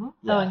 Mm-hmm.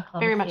 Yeah. Oh, in Columbus,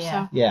 Very much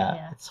so.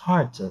 Yeah. It's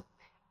hard to.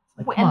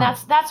 Like, come And on.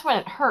 that's when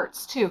it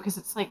hurts too, because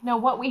it's like, no,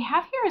 what we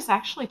have here is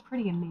actually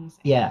pretty amazing.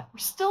 Yeah. We're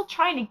still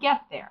trying to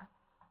get there,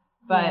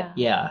 but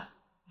Yeah.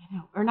 you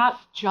know, we're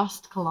not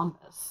just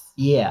Columbus.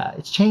 Yeah.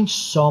 It's changed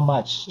so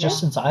much just Yeah.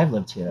 since I've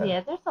lived here. Yeah,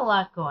 there's a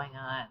lot going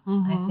on,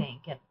 Mhm. I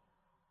think.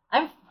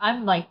 And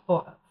I'm like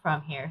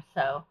from here,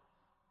 so.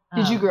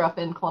 Did you grow up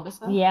in Columbus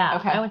then? Yeah.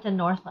 Okay. I went to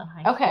Northland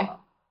High School. Okay.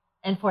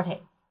 And Fort Hays.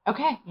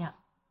 Okay.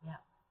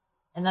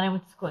 And then I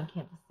went to school in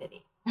Kansas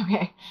City,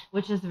 Okay.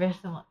 which is very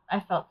similar. I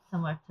felt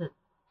similar to,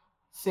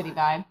 City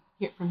vibe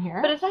here from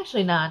here. but it's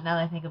actually not now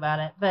that I think about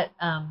it. But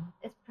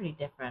it's pretty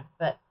different.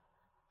 But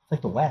It's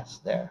like the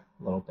West there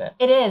a little bit.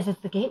 it is. It's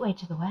the gateway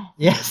to the West.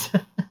 Yes.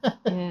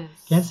 it is.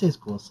 Kansas City is a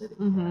cool city.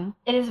 Mm-hmm.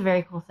 It is a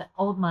very cool set.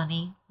 Old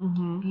money,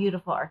 Mm-hmm.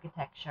 beautiful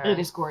architecture. It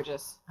is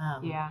gorgeous.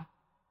 Um, Yeah.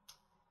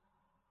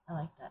 I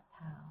like that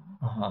town.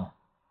 Uh-huh.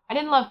 I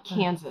didn't love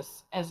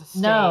Kansas as a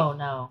state.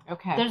 No.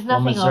 Okay. There's Well,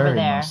 nothing Missouri over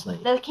there. mostly.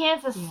 The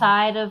Kansas Yeah.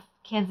 side of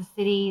Kansas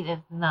City,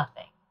 there's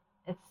nothing.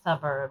 It's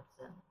suburbs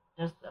and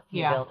just a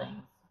few Yeah.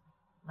 buildings.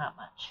 Not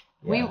much.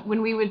 We Yeah.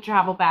 when we would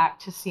travel back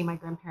to see my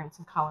grandparents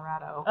in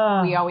Colorado,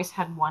 Oh. we always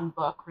had one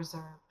book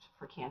reserved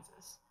for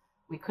Kansas.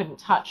 We couldn't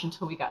touch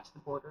until we got to the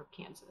border of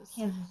Kansas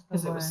Kansas is the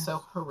because it was worst. so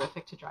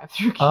horrific to drive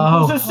through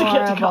Oh. Kansas to get to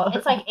Horrible. Colorado.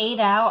 It's like 8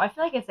 hours. I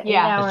feel like it's an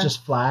Yeah. 8 hour. It's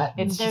just flat.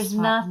 It's There's just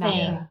not- nothing.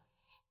 Yeah.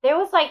 There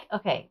was like,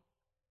 okay,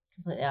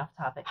 completely off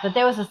topic, but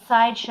there was a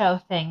sideshow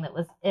thing that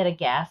was at a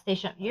gas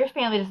station. Your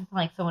family doesn't sound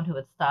like someone who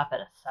would stop at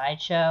a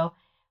sideshow,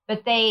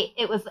 but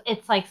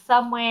it's like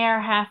somewhere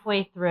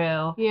halfway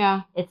through.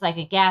 Yeah, It's like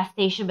a gas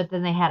station, but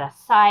then they had a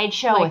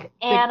sideshow like with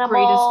the animals.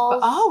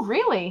 greatest. Oh,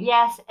 really?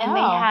 Yes, and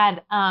they Oh.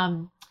 had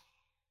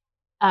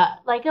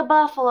like a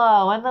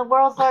buffalo and the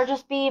world's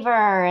largest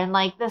beaver, and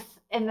like this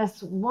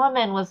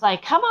woman was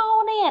like, "Come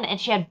on in,"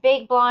 and she had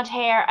big blonde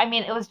hair. I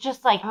mean, it was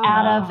just like Oh,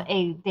 out wow. of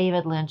a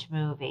David Lynch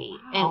movie,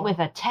 Wow. and with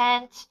a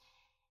tent.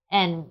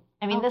 And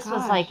I mean, Oh, this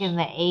was like gosh. in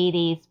the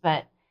 80s,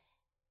 but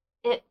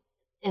it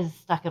is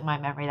stuck in my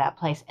memory, that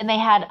place. And they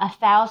had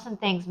 1,000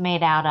 things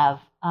made out of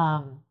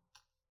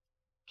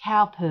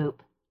cow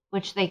poop,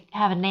 which they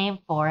have a name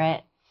for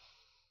it.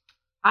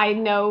 I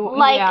know.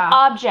 Like yeah.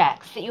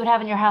 objects that you would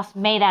have in your house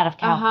made out of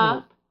cow Uh-huh.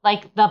 poop,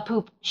 like the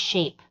poop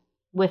shape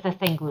with a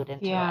thing glued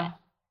into Yeah. it.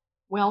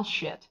 Well,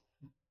 shit.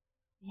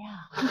 Yeah,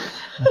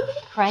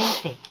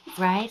 crazy,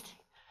 right?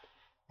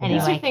 Yeah.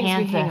 These Anyway, are things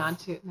Kansas. we hang on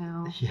to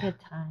now. Yeah. Good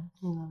times.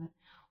 I love it.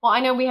 Well, I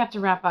know we have to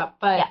wrap up,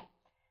 but Yeah.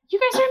 you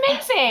guys are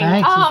amazing.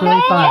 Thanks, it was really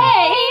yay!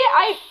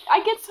 fun.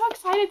 I get so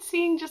excited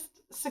seeing just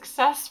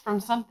success from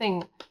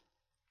something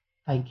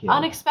Thank you.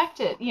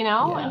 unexpected, you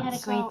know? Yeah. And We had a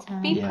so great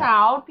time. Be Yeah.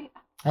 proud.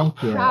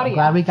 Thank you. proud of I'm you.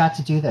 glad we got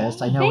to do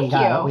this. I know Thank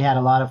you. we had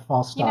a lot of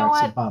false You know starts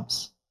what? and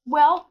bumps.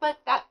 Well, but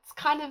that's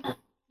kind of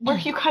where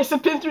you guys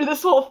have been through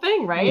this whole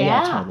thing, right?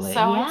 Yeah. Totally.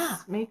 So Yeah.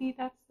 maybe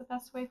that's the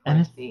best way for And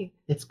it it's- to be.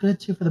 It's good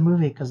too for the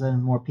movie because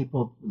then more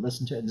people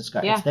listen to it and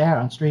discuss. Yeah. It's there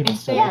on streaming,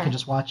 It's so there. they can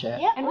just watch it.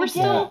 Yeah, And we we're did.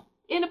 still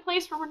in a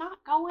place where we're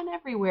not going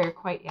everywhere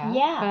quite yet.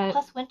 Yeah, But,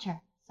 plus winter.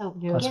 So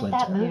Plus get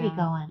that winter. movie Yeah.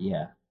 going.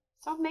 Yeah.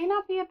 so it may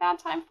not be a bad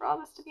time for all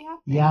this to be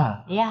happening.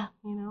 Yeah. Yeah.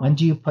 You know? When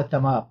do you put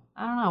them up?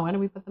 I don't know. When do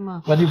we put them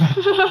up? When do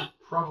you?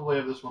 Probably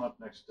have this one up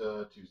next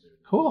Tuesday.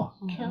 Cool.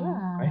 Cool.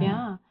 Right.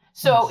 Yeah.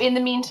 So in the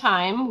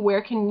meantime,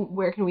 where can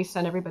we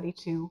send everybody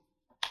to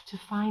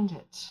find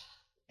it?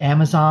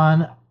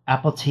 Amazon,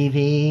 Apple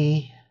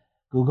TV,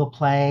 Google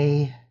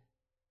Play.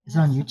 Is it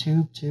on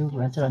YouTube too?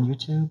 Rent it on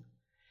YouTube.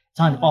 It's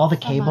on all the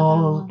Some cable.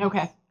 other ones.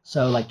 Okay.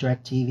 So like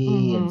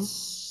DirecTV and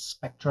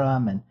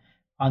Spectrum and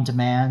on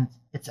demand.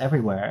 It's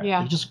everywhere.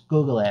 Yeah. You just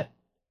Google it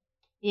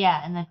Yeah,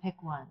 and then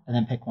pick one. and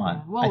then pick one.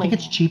 Yeah, we'll I think link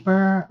it's it.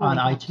 cheaper We'll on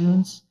link it.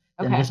 iTunes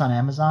than Okay. it is on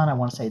Amazon. I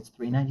want to say it's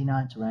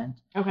 $3.99 to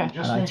rent. Okay. And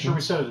just On make sure we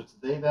iTunes. said it. It's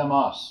they, them,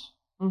 us.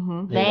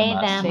 Mm-hmm. They,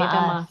 them, They, them,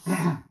 us.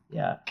 us.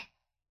 Yeah.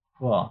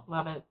 Cool.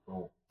 Love it.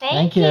 Cool.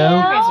 Thank you. you. You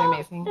guys are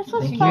amazing. This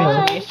was Thank you. fun.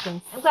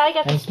 Congratulations. I'm glad I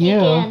got to Thank sneak you.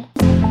 in.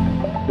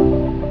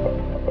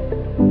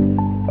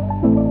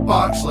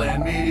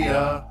 Boxland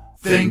Media.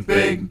 Think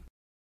big.